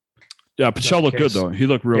 Yeah, Pichel looked good though. He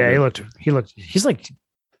looked real good. He looked. He's like,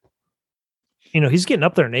 he's getting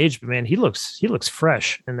up there in age, but man, he looks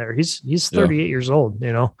fresh in there. He's 38 years old,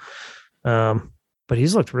 but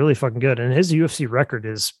he's looked really fucking good, and his UFC record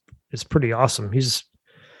is pretty awesome. He's,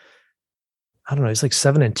 I don't know, he's like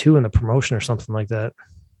 7-2 in the promotion or something like that.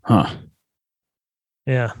 Huh.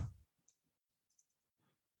 Yeah.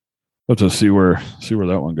 Let's just see where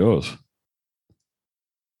that one goes.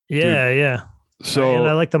 Yeah, Dude. yeah. So, and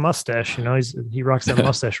I like the mustache. He rocks that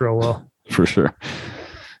mustache real well. For sure.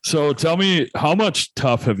 So tell me, how much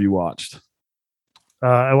Tough have you watched?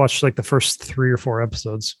 I watched like the first 3 or 4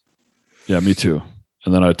 episodes. Yeah, me too.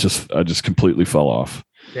 And then I just completely fell off.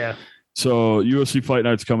 Yeah. So UFC Fight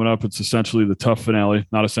Night's coming up. It's essentially the Tough finale.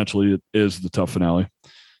 Not essentially, it is the Tough finale.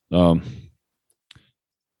 So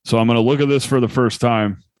I'm going to look at this for the first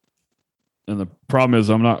time. And the problem is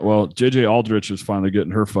JJ Aldrich is finally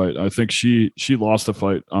getting her fight. I think she lost a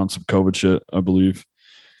fight on some COVID shit, I believe.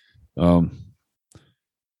 Okay.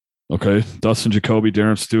 Dustin Jacoby,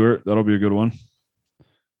 Darren Stewart. That'll be a good one.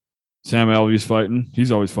 Sam Alvey's fighting.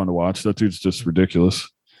 He's always fun to watch. That dude's just ridiculous.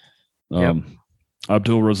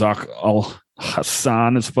 Abdul Razak Al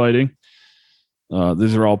Hassan is fighting.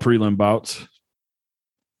 These are all prelim bouts.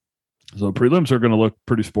 So prelims are going to look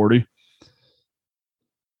pretty sporty.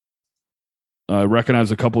 I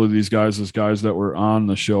recognize a couple of these guys as guys that were on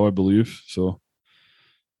the show, I believe. So,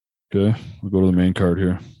 okay, we'll go to the main card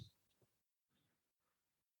here.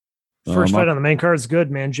 First fight on the main card is good,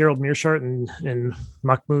 man. Gerald Meerschaert and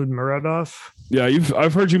Mahmoud Muradov. Yeah,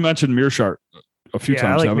 I've heard you mention Meerschaert a few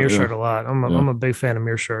times. I like Meerschaert a lot. I'm a big fan of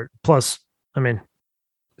Meerschaert. Plus, I mean,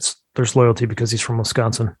 there's loyalty because he's from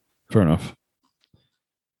Wisconsin. Fair enough.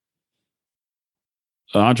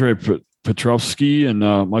 Andre Petrovsky and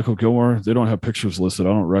Michael Gilmore, they don't have pictures listed. I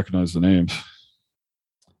don't recognize the names.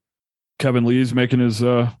 Kevin Lee's making his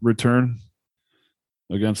return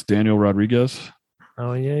against Daniel Rodriguez.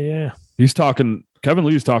 Oh, yeah. Kevin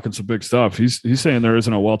Lee's talking some big stuff. He's saying there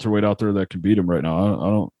isn't a welterweight out there that can beat him right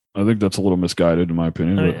now. I think that's a little misguided in my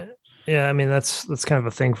opinion. Yeah, I mean that's kind of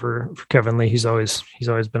a thing for Kevin Lee. He's always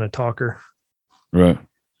been a talker. Right.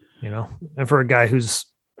 And for a guy who's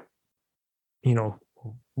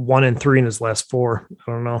 1-3 in his last 4.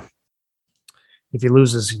 I don't know. If he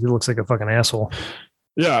loses, he looks like a fucking asshole.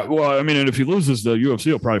 Yeah, well, I mean, and if he loses, the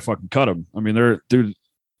UFC will probably fucking cut him. I mean,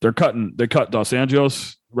 they cut Dos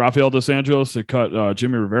Anjos, Rafael Dos Anjos, they cut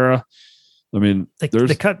Jimmy Rivera. I mean, they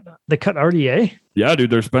cut RDA. Yeah, dude.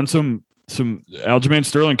 There's been some Aljamain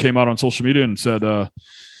Sterling came out on social media and said,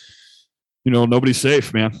 nobody's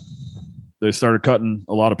safe, man. They started cutting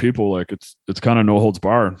a lot of people. Like it's kind of no holds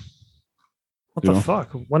barred. What the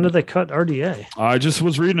fuck? When did they cut RDA? I just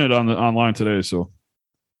was reading it online today. So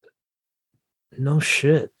no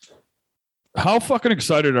shit. How fucking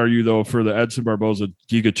excited are you though for the Edson Barboza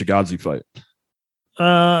Giga Chikadze fight?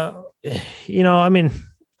 I mean,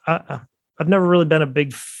 I've never really been a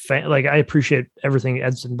big fan. Like, I appreciate everything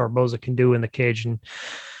Edson Barboza can do in the cage, and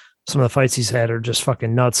some of the fights he's had are just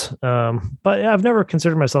fucking nuts. But yeah, I've never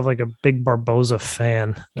considered myself like a big Barboza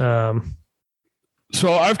fan.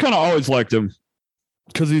 So I've kind of always liked him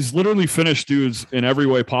because he's literally finished dudes in every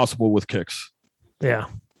way possible with kicks. Yeah.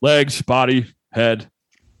 Legs, body, head,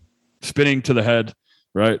 spinning to the head,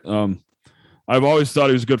 right? I've always thought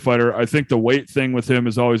he was a good fighter. I think the weight thing with him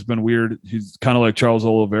has always been weird. He's kind of like Charles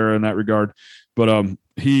Oliveira in that regard, but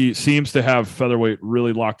he seems to have featherweight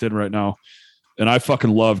really locked in right now. And I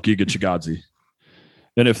fucking love Giga Chikadze.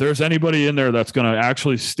 And if there's anybody in there that's going to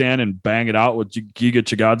actually stand and bang it out with Giga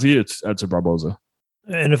Chikadze, it's Edson Barboza.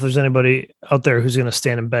 And if there's anybody out there who's going to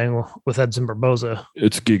stand and bang with Edson Barboza,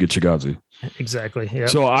 it's Giga Chikadze. Exactly. Yeah.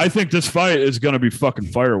 So I think this fight is going to be fucking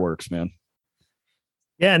fireworks, man.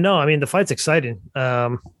 Yeah, no, I mean, the fight's exciting.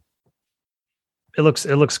 It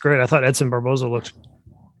looks great. I thought Edson Barboza looked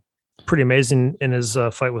pretty amazing in his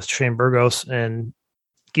fight with Shane Burgos, and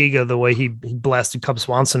Giga, the way he blasted Cub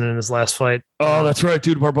Swanson in his last fight. Oh, that's right,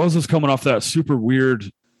 dude. Barboza's coming off that super weird,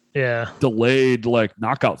 delayed like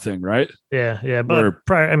knockout thing, right? Yeah. But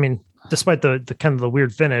I mean, despite the kind of the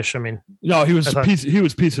weird finish, I mean, no, he was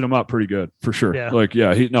piecing him up pretty good for sure.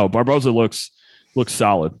 Yeah. Barboza looks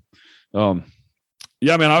solid.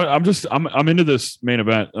 Yeah, man, I'm into this main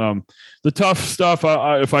event. The tough stuff.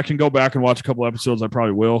 If I can go back and watch a couple episodes, I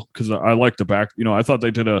probably will, because I like the back. I thought they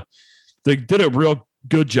did a real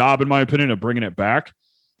good job, in my opinion, of bringing it back,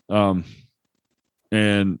 and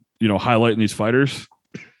highlighting these fighters.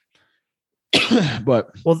 But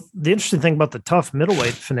the interesting thing about the tough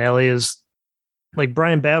middleweight finale is, like,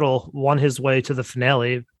 Brian Battle won his way to the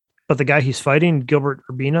finale, but the guy he's fighting, Gilbert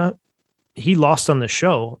Urbina, he lost on the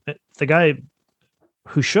show. The guy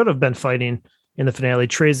who should have been fighting in the finale,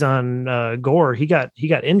 Trezon Gore, he got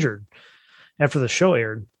injured after the show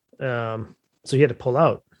aired, so he had to pull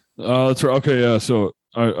out. That's right. Okay, yeah. So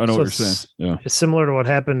I know what you're saying. Yeah, it's similar to what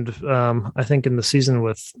happened, I think, in the season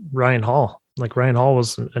with Ryan Hall. Like, Ryan Hall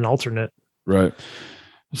was an alternate, right?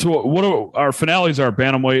 So what are our finales? Are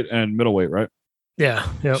bantamweight and middleweight, right? Yeah.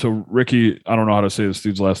 So Ricky, I don't know how to say this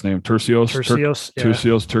dude's last name. Turcios,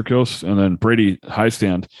 and then Brady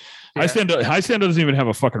Highstand. Yeah. Highstand doesn't even have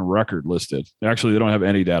a fucking record listed. Actually, they don't have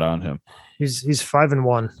any data on him. He's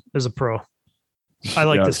 5-1 as a pro. I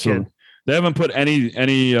like this kid. They haven't put any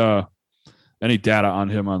data on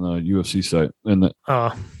him on the UFC site, and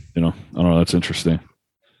I don't know. That's interesting.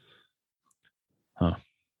 Huh?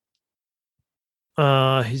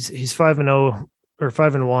 He's 5-0 or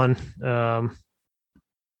 5-1.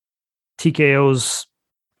 TKOs.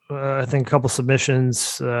 I think a couple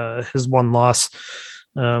submissions. His one loss.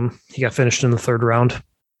 He got finished in the third round,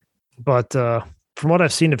 but from what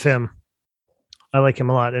I've seen of him, I like him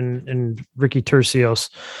a lot. And Ricky Turcios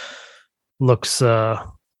looks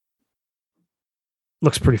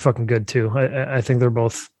pretty fucking good too. I think they're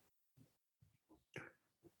both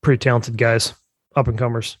pretty talented guys, up and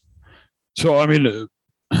comers. So I mean,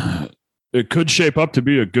 it could shape up to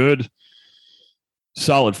be a good,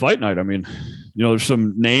 solid fight night. I mean, there's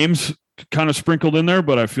some names kind of sprinkled in there,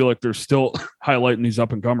 but I feel like they're still highlighting these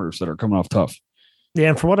up and comers that are coming off tough. Yeah,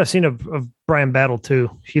 and from what I've seen of Brian Battle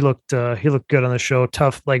too, he looked good on the show.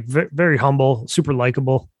 Tough, like very humble, super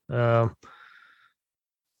likable. So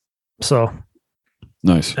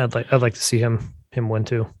nice. I'd like to see him win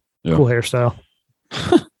too. Yeah. Cool hairstyle.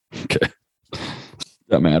 Okay,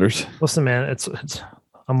 that matters. Listen, man, it's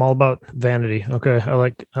I'm all about vanity. Okay, I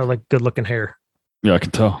like good looking hair. Yeah, I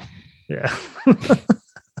can tell. Yeah.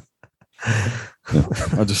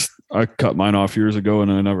 Yeah. I cut mine off years ago,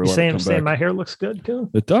 and I never let it come back. My hair looks good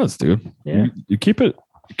too. It does, dude. Yeah, you keep it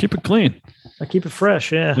clean. I keep it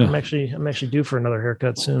fresh. Yeah. I'm actually due for another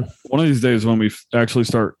haircut soon. One of these days, when we actually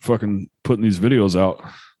start fucking putting these videos out,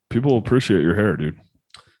 people will appreciate your hair, dude.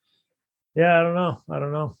 Yeah, I don't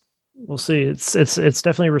know. We'll see. It's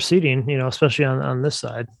definitely receding, especially on this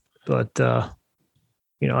side. But I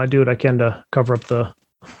do what I can to cover up the.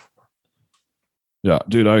 Yeah,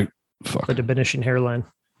 dude. The diminishing hairline.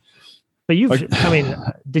 But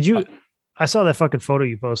did you? I saw that fucking photo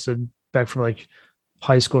you posted back from like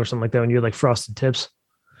high school or something like that when you had like frosted tips.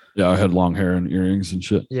 Yeah, I had long hair and earrings and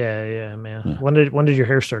shit. Yeah, man. Yeah. When did your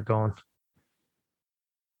hair start going?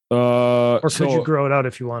 Or could you grow it out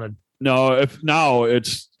if you wanted? No, now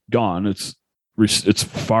it's gone. It's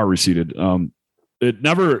far receded. it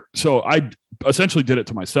never. So I essentially did it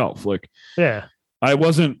to myself. Like, Yeah. I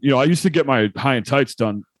wasn't, I used to get my high and tights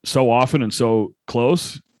done so often and so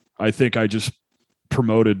close. I think I just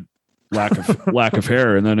promoted lack of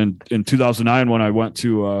hair. And then in 2009, when I went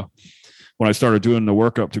to, when I started doing the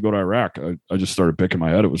workup to go to Iraq, I just started picking my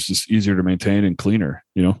head. It was just easier to maintain and cleaner,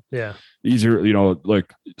 Yeah. Easier,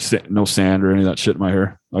 like no sand or any of that shit in my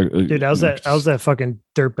hair. Dude, I was that fucking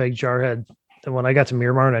dirtbag jarhead. And when I got to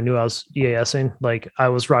Miramar and I knew I was EASing, like I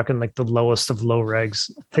was rocking like the lowest of low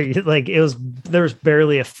regs. Like there was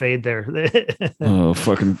barely a fade there. Oh,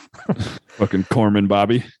 fucking Corman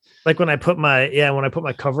Bobby. Like when I put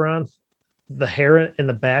my cover on, the hair in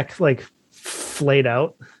the back like flayed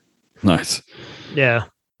out. Nice. Yeah.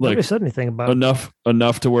 Like nobody said anything about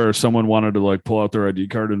enough to where someone wanted to like pull out their ID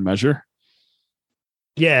card and measure.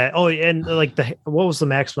 Yeah. Oh, and like what was the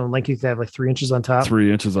maximum length you could have? Like 3 inches on top.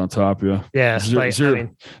 3 inches on top. Yeah. Yeah. Zero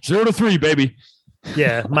to 3, baby.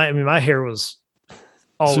 Yeah. My hair was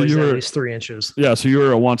always at least 3 inches. Yeah. So you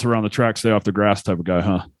were a once around the track, stay off the grass type of guy,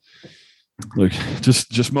 huh? Like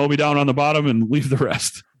just mow me down on the bottom and leave the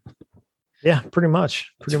rest. Yeah, pretty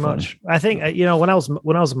much. I think, when I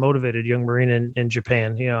was a motivated young Marine in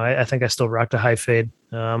Japan, I think I still rocked a high fade.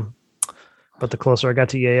 But the closer I got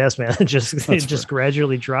to EAS, man, it just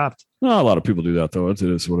gradually dropped. No, a lot of people do that though. It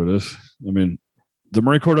is what it is. I mean, the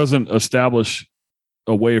Marine Corps doesn't establish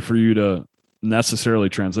a way for you to necessarily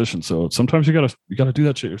transition. So sometimes you gotta do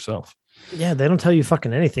that shit yourself. Yeah, they don't tell you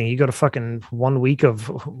fucking anything. You go to fucking 1 week of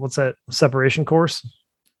what's that separation course?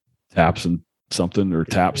 TAPS and something or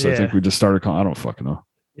TAPS. Yeah. I think we just started calling. I don't fucking know.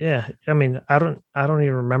 Yeah, I mean, I don't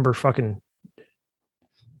even remember fucking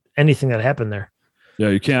anything that happened there. Yeah,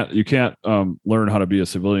 you can't learn how to be a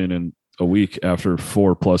civilian in a week after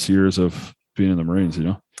 4+ years of being in the Marines.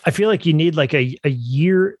 I feel like you need like a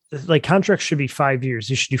year. Like contracts should be 5 years.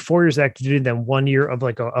 You should do 4 years active duty, then 1 year of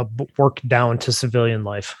like a work down to civilian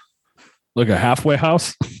life. Like a halfway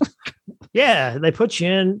house. Yeah, they put you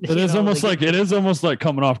in. It is almost like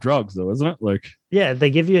coming off drugs, though, isn't it? Like, yeah, they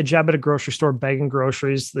give you a job at a grocery store bagging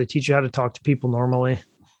groceries. They teach you how to talk to people normally,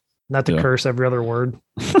 not to curse every other word.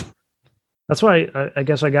 That's why I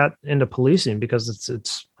guess I got into policing, because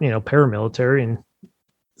it's paramilitary and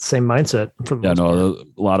same mindset.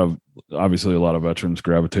 Obviously a lot of veterans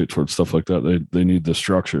gravitate towards stuff like that. They need the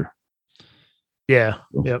structure. Yeah.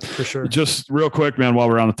 Yep, for sure. Just real quick, man, while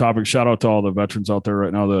we're on the topic, shout out to all the veterans out there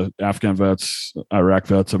right now, the Afghan vets, Iraq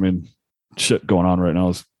vets. I mean, shit going on right now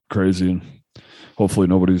is crazy, and hopefully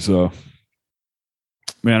nobody's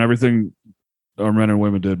everything our men and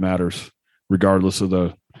women did matters, regardless of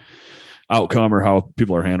the outcome or how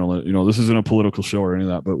people are handling it. This isn't a political show or any of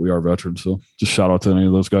that, but we are veterans. So just shout out to any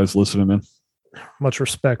of those guys listening, man. Much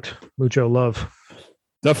respect. Mucho love.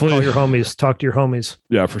 Definitely. Call your homies. Talk to your homies.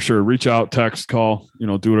 Yeah, for sure. Reach out, text, call, do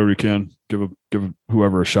whatever you can. Give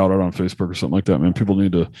whoever a shout out on Facebook or something like that, man. People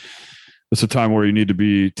need to, it's a time where you need to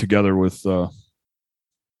be together with,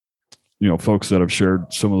 folks that have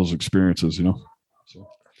shared some of those experiences, So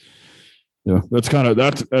yeah, that's kind of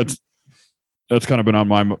been on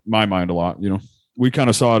my mind a lot. We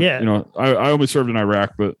kind of saw it, I only served in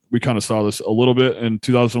Iraq, but we kind of saw this a little bit in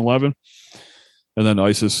 2011. And then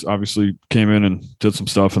ISIS obviously came in and did some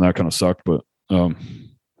stuff, and that kind of sucked. But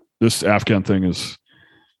this Afghan thing is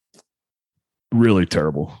really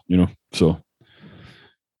terrible, So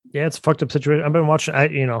yeah, it's a fucked up situation. I've been watching.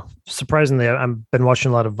 Surprisingly, I've been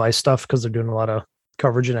watching a lot of Vice stuff because they're doing a lot of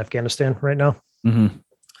coverage in Afghanistan right now. Mm-hmm.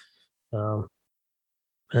 And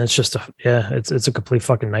it's just it's a complete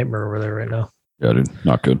fucking nightmare over there right now. Yeah, dude,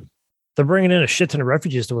 not good. They're bringing in a shit ton of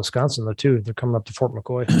refugees to Wisconsin though too. They're coming up to Fort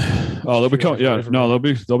McCoy. Oh, they'll be coming. Yeah, no,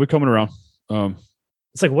 they'll be coming around.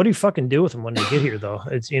 It's like, what do you fucking do with them when they get here though?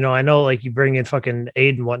 It's I know like you bring in fucking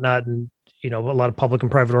aid and whatnot, and a lot of public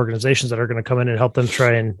and private organizations that are going to come in and help them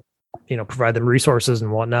try and provide them resources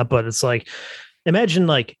and whatnot. But it's like, imagine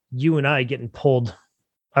like you and I getting pulled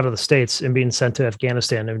out of the States and being sent to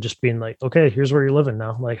Afghanistan and just being like, okay, here's where you're living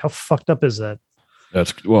now. Like, how fucked up is that?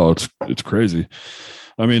 It's crazy.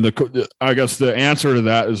 I mean, I guess the answer to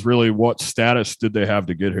that is really what status did they have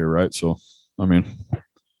to get here, right? So, I mean,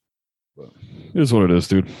 it is what it is,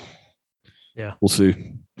 dude. Yeah, we'll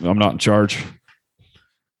see. I'm not in charge,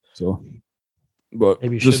 so, but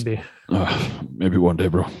maybe you should be. Maybe one day,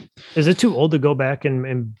 bro. Is it too old to go back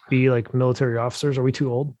and be like military officers? Are we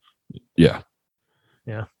too old? Yeah.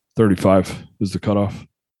 35 is the cutoff.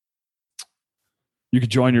 You could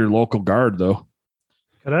join your local guard, though.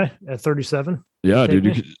 Could I at 37? Yeah, dude,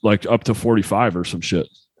 you could like up to 45 or some shit.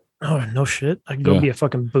 Oh, no shit. I can go be a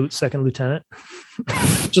fucking boot second lieutenant.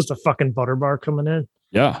 Just a fucking butter bar coming in.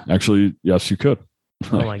 Yeah, actually, yes, you could.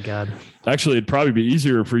 Oh my God. Actually, it'd probably be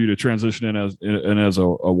easier for you to transition in as a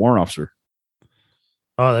warrant officer.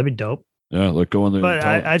 Oh, that'd be dope. Yeah, like go in the But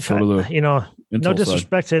I'd go to the no intel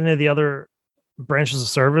disrespect to any of the other branches of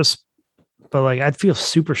service, but like I'd feel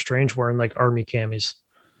super strange wearing like army camis.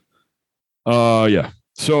 Yeah.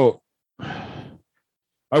 So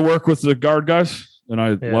I work with the guard guys and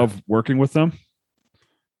I love working with them,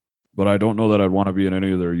 but I don't know that I'd want to be in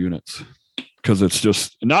any of their units because it's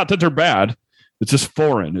just not that they're bad. It's just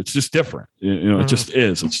foreign. It's just different. It just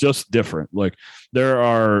is. It's just different. Like there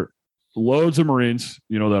are loads of Marines,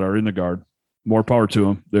 that are in the guard. More power to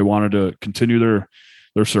them. They wanted to continue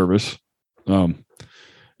their service.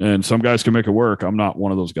 And some guys can make it work. I'm not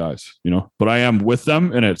one of those guys, but I am with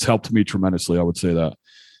them and it's helped me tremendously. I would say that.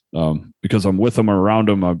 Because I'm with them or around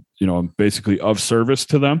them, I'm basically of service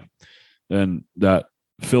to them, and that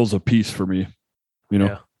fills a piece for me,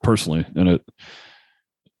 personally, and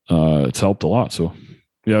it's helped a lot. So,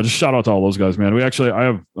 yeah, just shout out to all those guys, man. We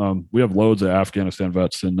have loads of Afghanistan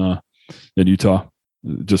vets in Utah,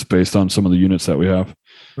 just based on some of the units that we have.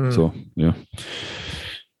 So, yeah,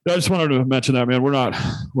 I just wanted to mention that, man. We're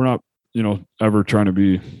not, ever trying to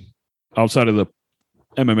be outside of the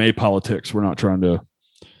MMA politics. We're not trying to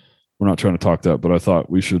talk that, but I thought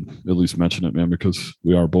we should at least mention it, man, because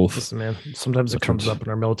we are both. Listen, man, sometimes it comes up, and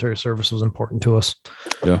our military service was important to us.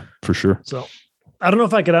 Yeah, for sure. So I don't know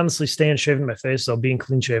if I could honestly stand shaving my face, though, being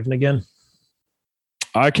clean shaven again.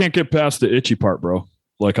 I can't get past the itchy part, bro.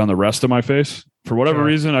 Like on the rest of my face, for whatever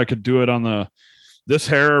reason, I could do it on this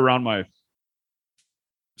hair around my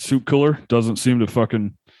soup cooler doesn't seem to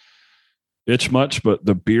fucking itch much, but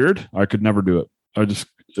the beard, I could never do it.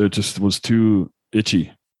 It just was too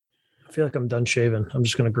itchy. I feel like I'm done shaving. I'm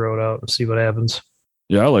just going to grow it out and see what happens.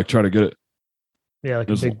 Yeah, I like try to get it. Yeah, like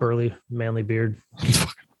a big, burly, manly beard.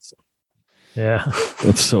 Yeah.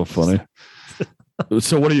 That's so funny.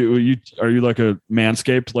 So what are you like a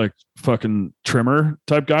Manscaped, like fucking trimmer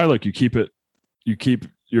type guy? Like you keep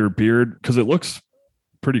your beard because it looks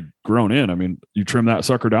pretty grown in. I mean, you trim that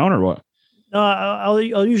sucker down or what? No, I'll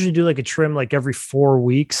usually do like a trim like every 4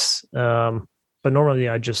 weeks. But normally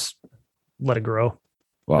I just let it grow.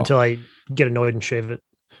 Wow. Until I get annoyed and shave it.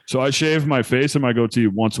 So I shave my face and my goatee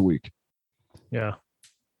once a week. Yeah.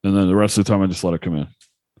 And then the rest of the time I just let it come in.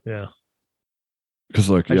 Yeah. Because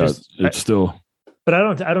it's still. But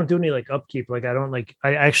I don't do any like upkeep. Like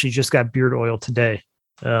I actually just got beard oil today,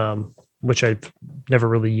 which I've never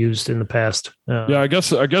really used in the past. Yeah, I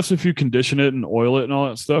guess if you condition it and oil it and all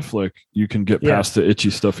that stuff, like you can get past the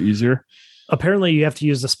itchy stuff easier. Apparently you have to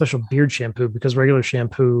use the special beard shampoo because regular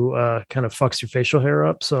shampoo kind of fucks your facial hair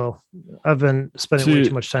up. So I've been spending way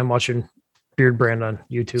too much time watching Beard Brand on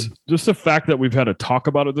YouTube. Just the fact that we've had to talk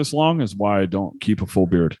about it this long is why I don't keep a full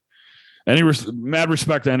beard. Mad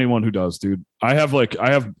respect to anyone who does, dude. I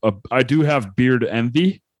do have beard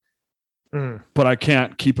envy, but I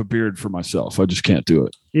can't keep a beard for myself. I just can't do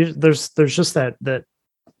it. There's just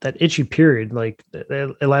that itchy period, like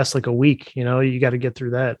it lasts like a week, you got to get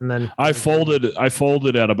through that. And then I folded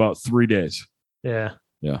at about 3 days. Yeah.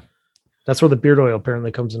 Yeah. That's where the beard oil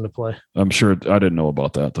apparently comes into play. I'm sure I didn't know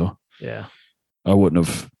about that though. Yeah. I wouldn't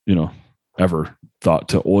have, ever thought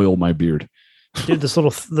to oil my beard. Dude, this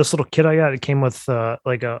little kit I got, it came with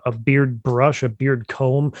like a beard brush, a beard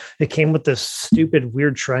comb. It came with this stupid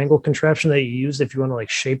weird triangle contraption that you use if you want to like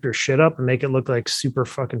shape your shit up and make it look like super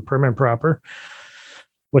fucking prim and proper,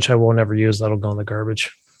 which I won't ever use. That'll go in the garbage.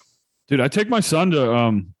 Dude, I take my son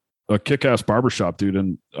to a kick-ass barbershop, dude,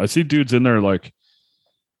 and I see dudes in there like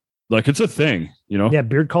it's a thing, Yeah,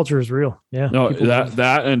 beard culture is real. Yeah. No,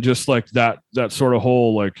 that and just like that sort of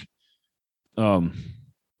whole like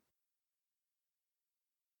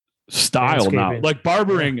style now. Like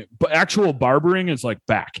barbering, but actual barbering is like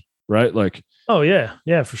back, right? Like oh yeah,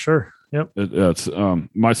 for sure. Yep. It's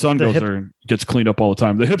my son goes there and gets cleaned up all the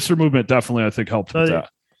time. The hipster movement definitely, I think, helped with that.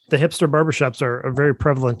 The hipster barbershops are very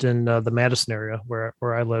prevalent in the Madison area where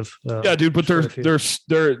I live. Yeah, dude, but and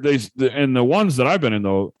the ones that I've been in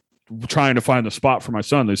though, trying to find the spot for my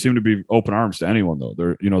son, they seem to be open arms to anyone though.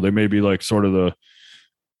 They're they may be like sort of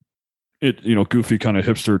goofy kind of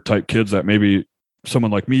hipster type kids that maybe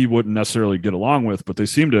someone like me wouldn't necessarily get along with, but they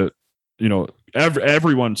seem to,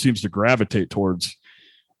 everyone seems to gravitate towards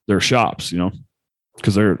their shops,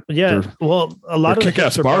 because they're a lot of the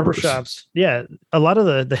hipster barbershops. Yeah, a lot of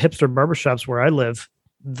the hipster barbershops where I live,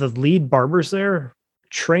 the lead barbers there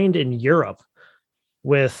trained in Europe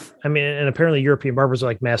and apparently European barbers are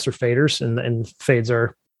like master faders, and fades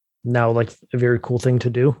are now like a very cool thing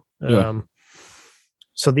to do. Yeah.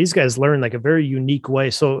 So these guys learn like a very unique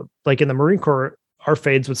way. So like in the Marine Corps, our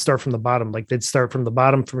fades would start from the bottom. Like they'd start from the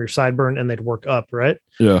bottom from your sideburn and they'd work up, right?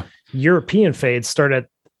 Yeah. European fades start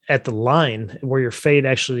at the line where your fade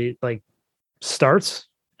actually like starts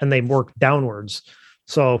and they work downwards.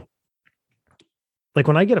 So like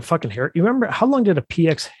when I get a fucking hair, you remember how long did a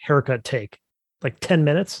PX haircut take? Like 10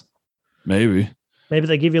 minutes? Maybe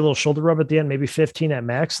they give you a little shoulder rub at the end, maybe 15 at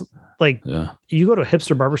max. Like you go to a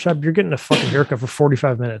hipster barbershop, you're getting a fucking haircut for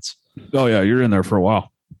 45 minutes. Oh yeah. You're in there for a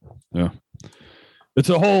while. Yeah. It's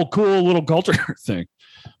a whole cool little culture thing.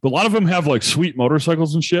 But a lot of them have like sweet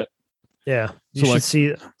motorcycles and shit. Yeah. You should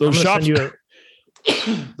see those shops.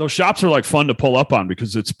 Those shops are like fun to pull up on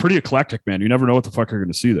because it's pretty eclectic, man. You never know what the fuck you're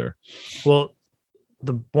going to see there. Well,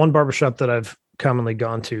 the one barbershop that I've commonly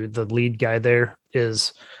gone to, the lead guy there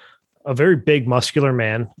is a very big muscular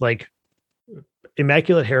man, like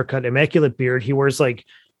immaculate haircut, immaculate beard. He wears like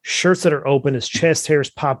shirts that are open. His chest hair is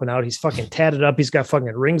popping out. He's fucking tatted up. He's got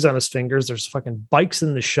fucking rings on his fingers. There's fucking bikes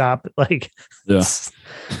in the shop. Like, yeah, that's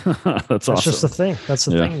awesome. That's just the thing. That's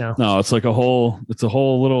the thing now. No, it's like a whole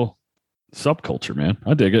little subculture, man.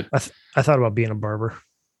 I dig it. I thought about being a barber.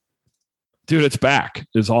 Dude, it's back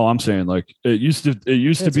is all I'm saying. Like it used to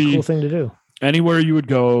be a cool thing to do. Anywhere you would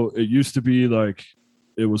go, it used to be like,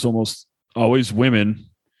 it was almost always women,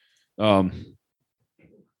 working.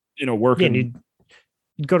 Yeah,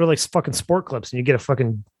 you'd go to like fucking sport clips and you get a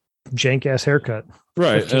fucking jank ass haircut.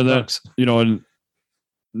 Right. And then, and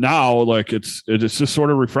now like it's just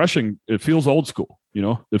sort of refreshing. It feels old school,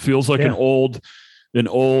 it feels like an old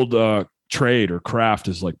trade or craft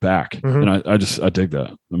is like back. Mm-hmm. And I dig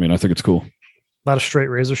that. I mean, I think it's cool. A lot of straight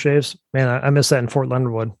razor shaves, man. I miss that in Fort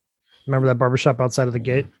Leonard Wood. Remember that barbershop outside of the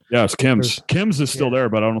gate? Yeah, it's Kim's. Kim's is still there,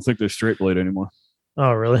 but I don't think they straight blade anymore.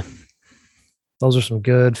 Oh, really? Those are some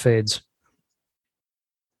good fades.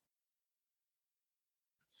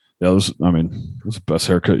 Yeah, those the best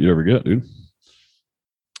haircut you ever get, dude.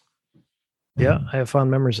 Yeah, I have fond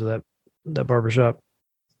memories of that barbershop.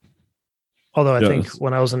 Although I think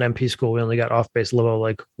when I was in MP school, we only got off base Livo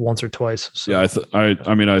like once or twice. So. Yeah,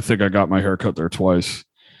 I think I got my haircut there twice.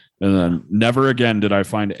 And then never again did I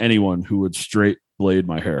find anyone who would straight blade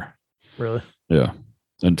my hair. Really? Yeah.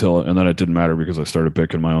 And then it didn't matter because I started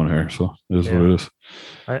picking my own hair. So it is what it is.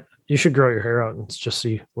 You should grow your hair out and just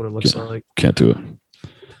see what it looks like. Can't do it.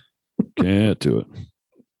 Can't do it.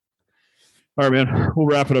 All right, man. We'll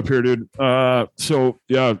wrap it up here, dude. So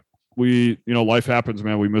yeah, we, life happens,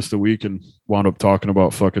 man. We missed a week and wound up talking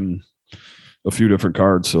about fucking a few different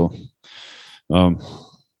cards. So,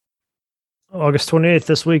 August 28th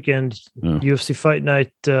this weekend, UFC Fight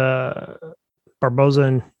Night, Barboza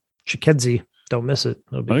and Chikadze. Don't miss it.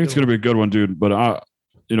 I think it's going to be a good one, dude. But I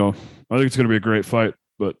think it's going to be a great fight.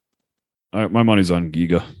 But my money's on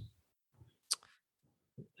Giga.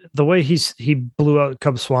 The way he blew out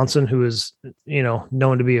Cub Swanson, who is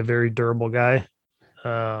known to be a very durable guy,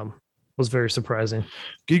 was very surprising.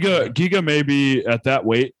 Giga may be at that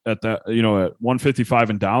weight at 155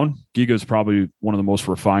 and down. Giga is probably one of the most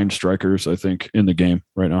refined strikers I think in the game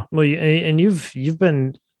right now. Well, and you've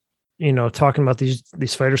been talking about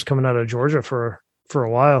these fighters coming out of Georgia for a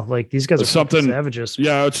while. Like these guys are something savages.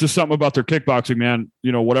 Yeah, it's just something about their kickboxing, man.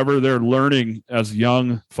 Whatever they're learning as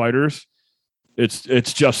young fighters, it's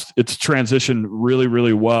transitioned really,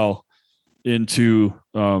 really well into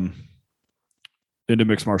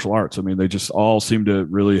mixed martial arts. I mean, they just all seem to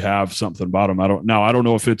really have something about them. I don't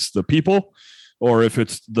know if it's the people or if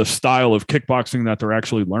it's the style of kickboxing that they're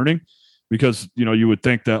actually learning, because, you would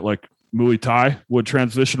think that like Muay Thai would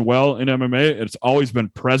transition well in MMA. It's always been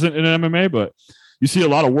present in MMA, but you see a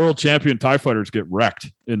lot of world champion Thai fighters get wrecked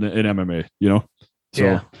in MMA,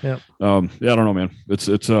 So, yeah. I don't know, man. It's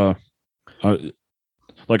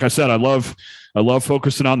like I said, I love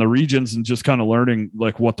focusing on the regions and just kind of learning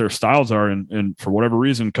like what their styles are. And for whatever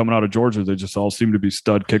reason, coming out of Georgia, they just all seem to be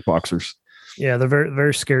stud kickboxers. Yeah. They're very,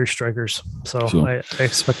 very scary strikers. So I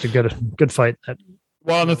expect a good fight.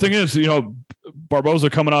 Well, and the thing is, Barboza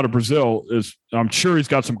coming out of Brazil I'm sure he's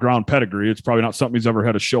got some ground pedigree. It's probably not something he's ever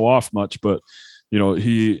had to show off much, but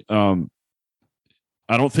he, I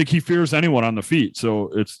don't think he fears anyone on the feet.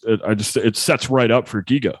 So it sets right up for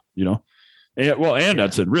Giga, And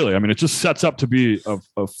Edson, really. I mean, it just sets up to be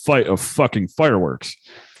a fight of fucking fireworks.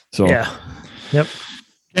 So, yeah. Yep.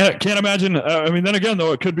 Can't imagine. Then again,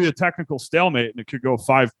 though, it could be a technical stalemate and it could go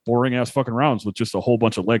 5 boring ass fucking rounds with just a whole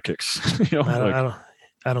bunch of leg kicks.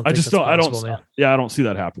 I don't see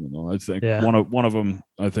that happening though. I think one of them,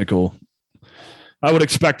 I would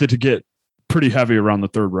expect it to get pretty heavy around the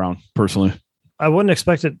 3rd round personally. I wouldn't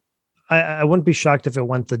expect it. I wouldn't be shocked if it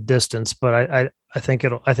went the distance, but I think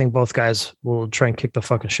both guys will try and kick the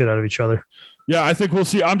fucking shit out of each other. Yeah, I think we'll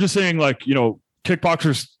see. I'm just saying, like,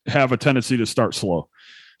 kickboxers have a tendency to start slow.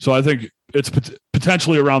 So I think it's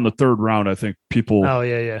potentially around the third round. I think people. Oh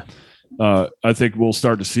yeah. I think we'll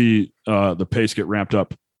start to see the pace get ramped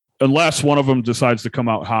up, unless one of them decides to come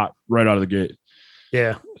out hot right out of the gate.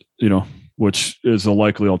 Yeah. Which is a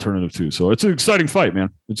likely alternative too. So it's an exciting fight, man.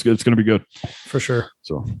 It's going to be good for sure.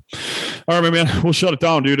 So, all right, man, we'll shut it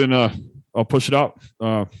down, dude, and I'll push it out.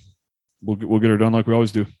 We'll get her done like we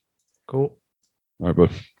always do. Cool. All right, bud.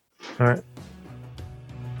 All right.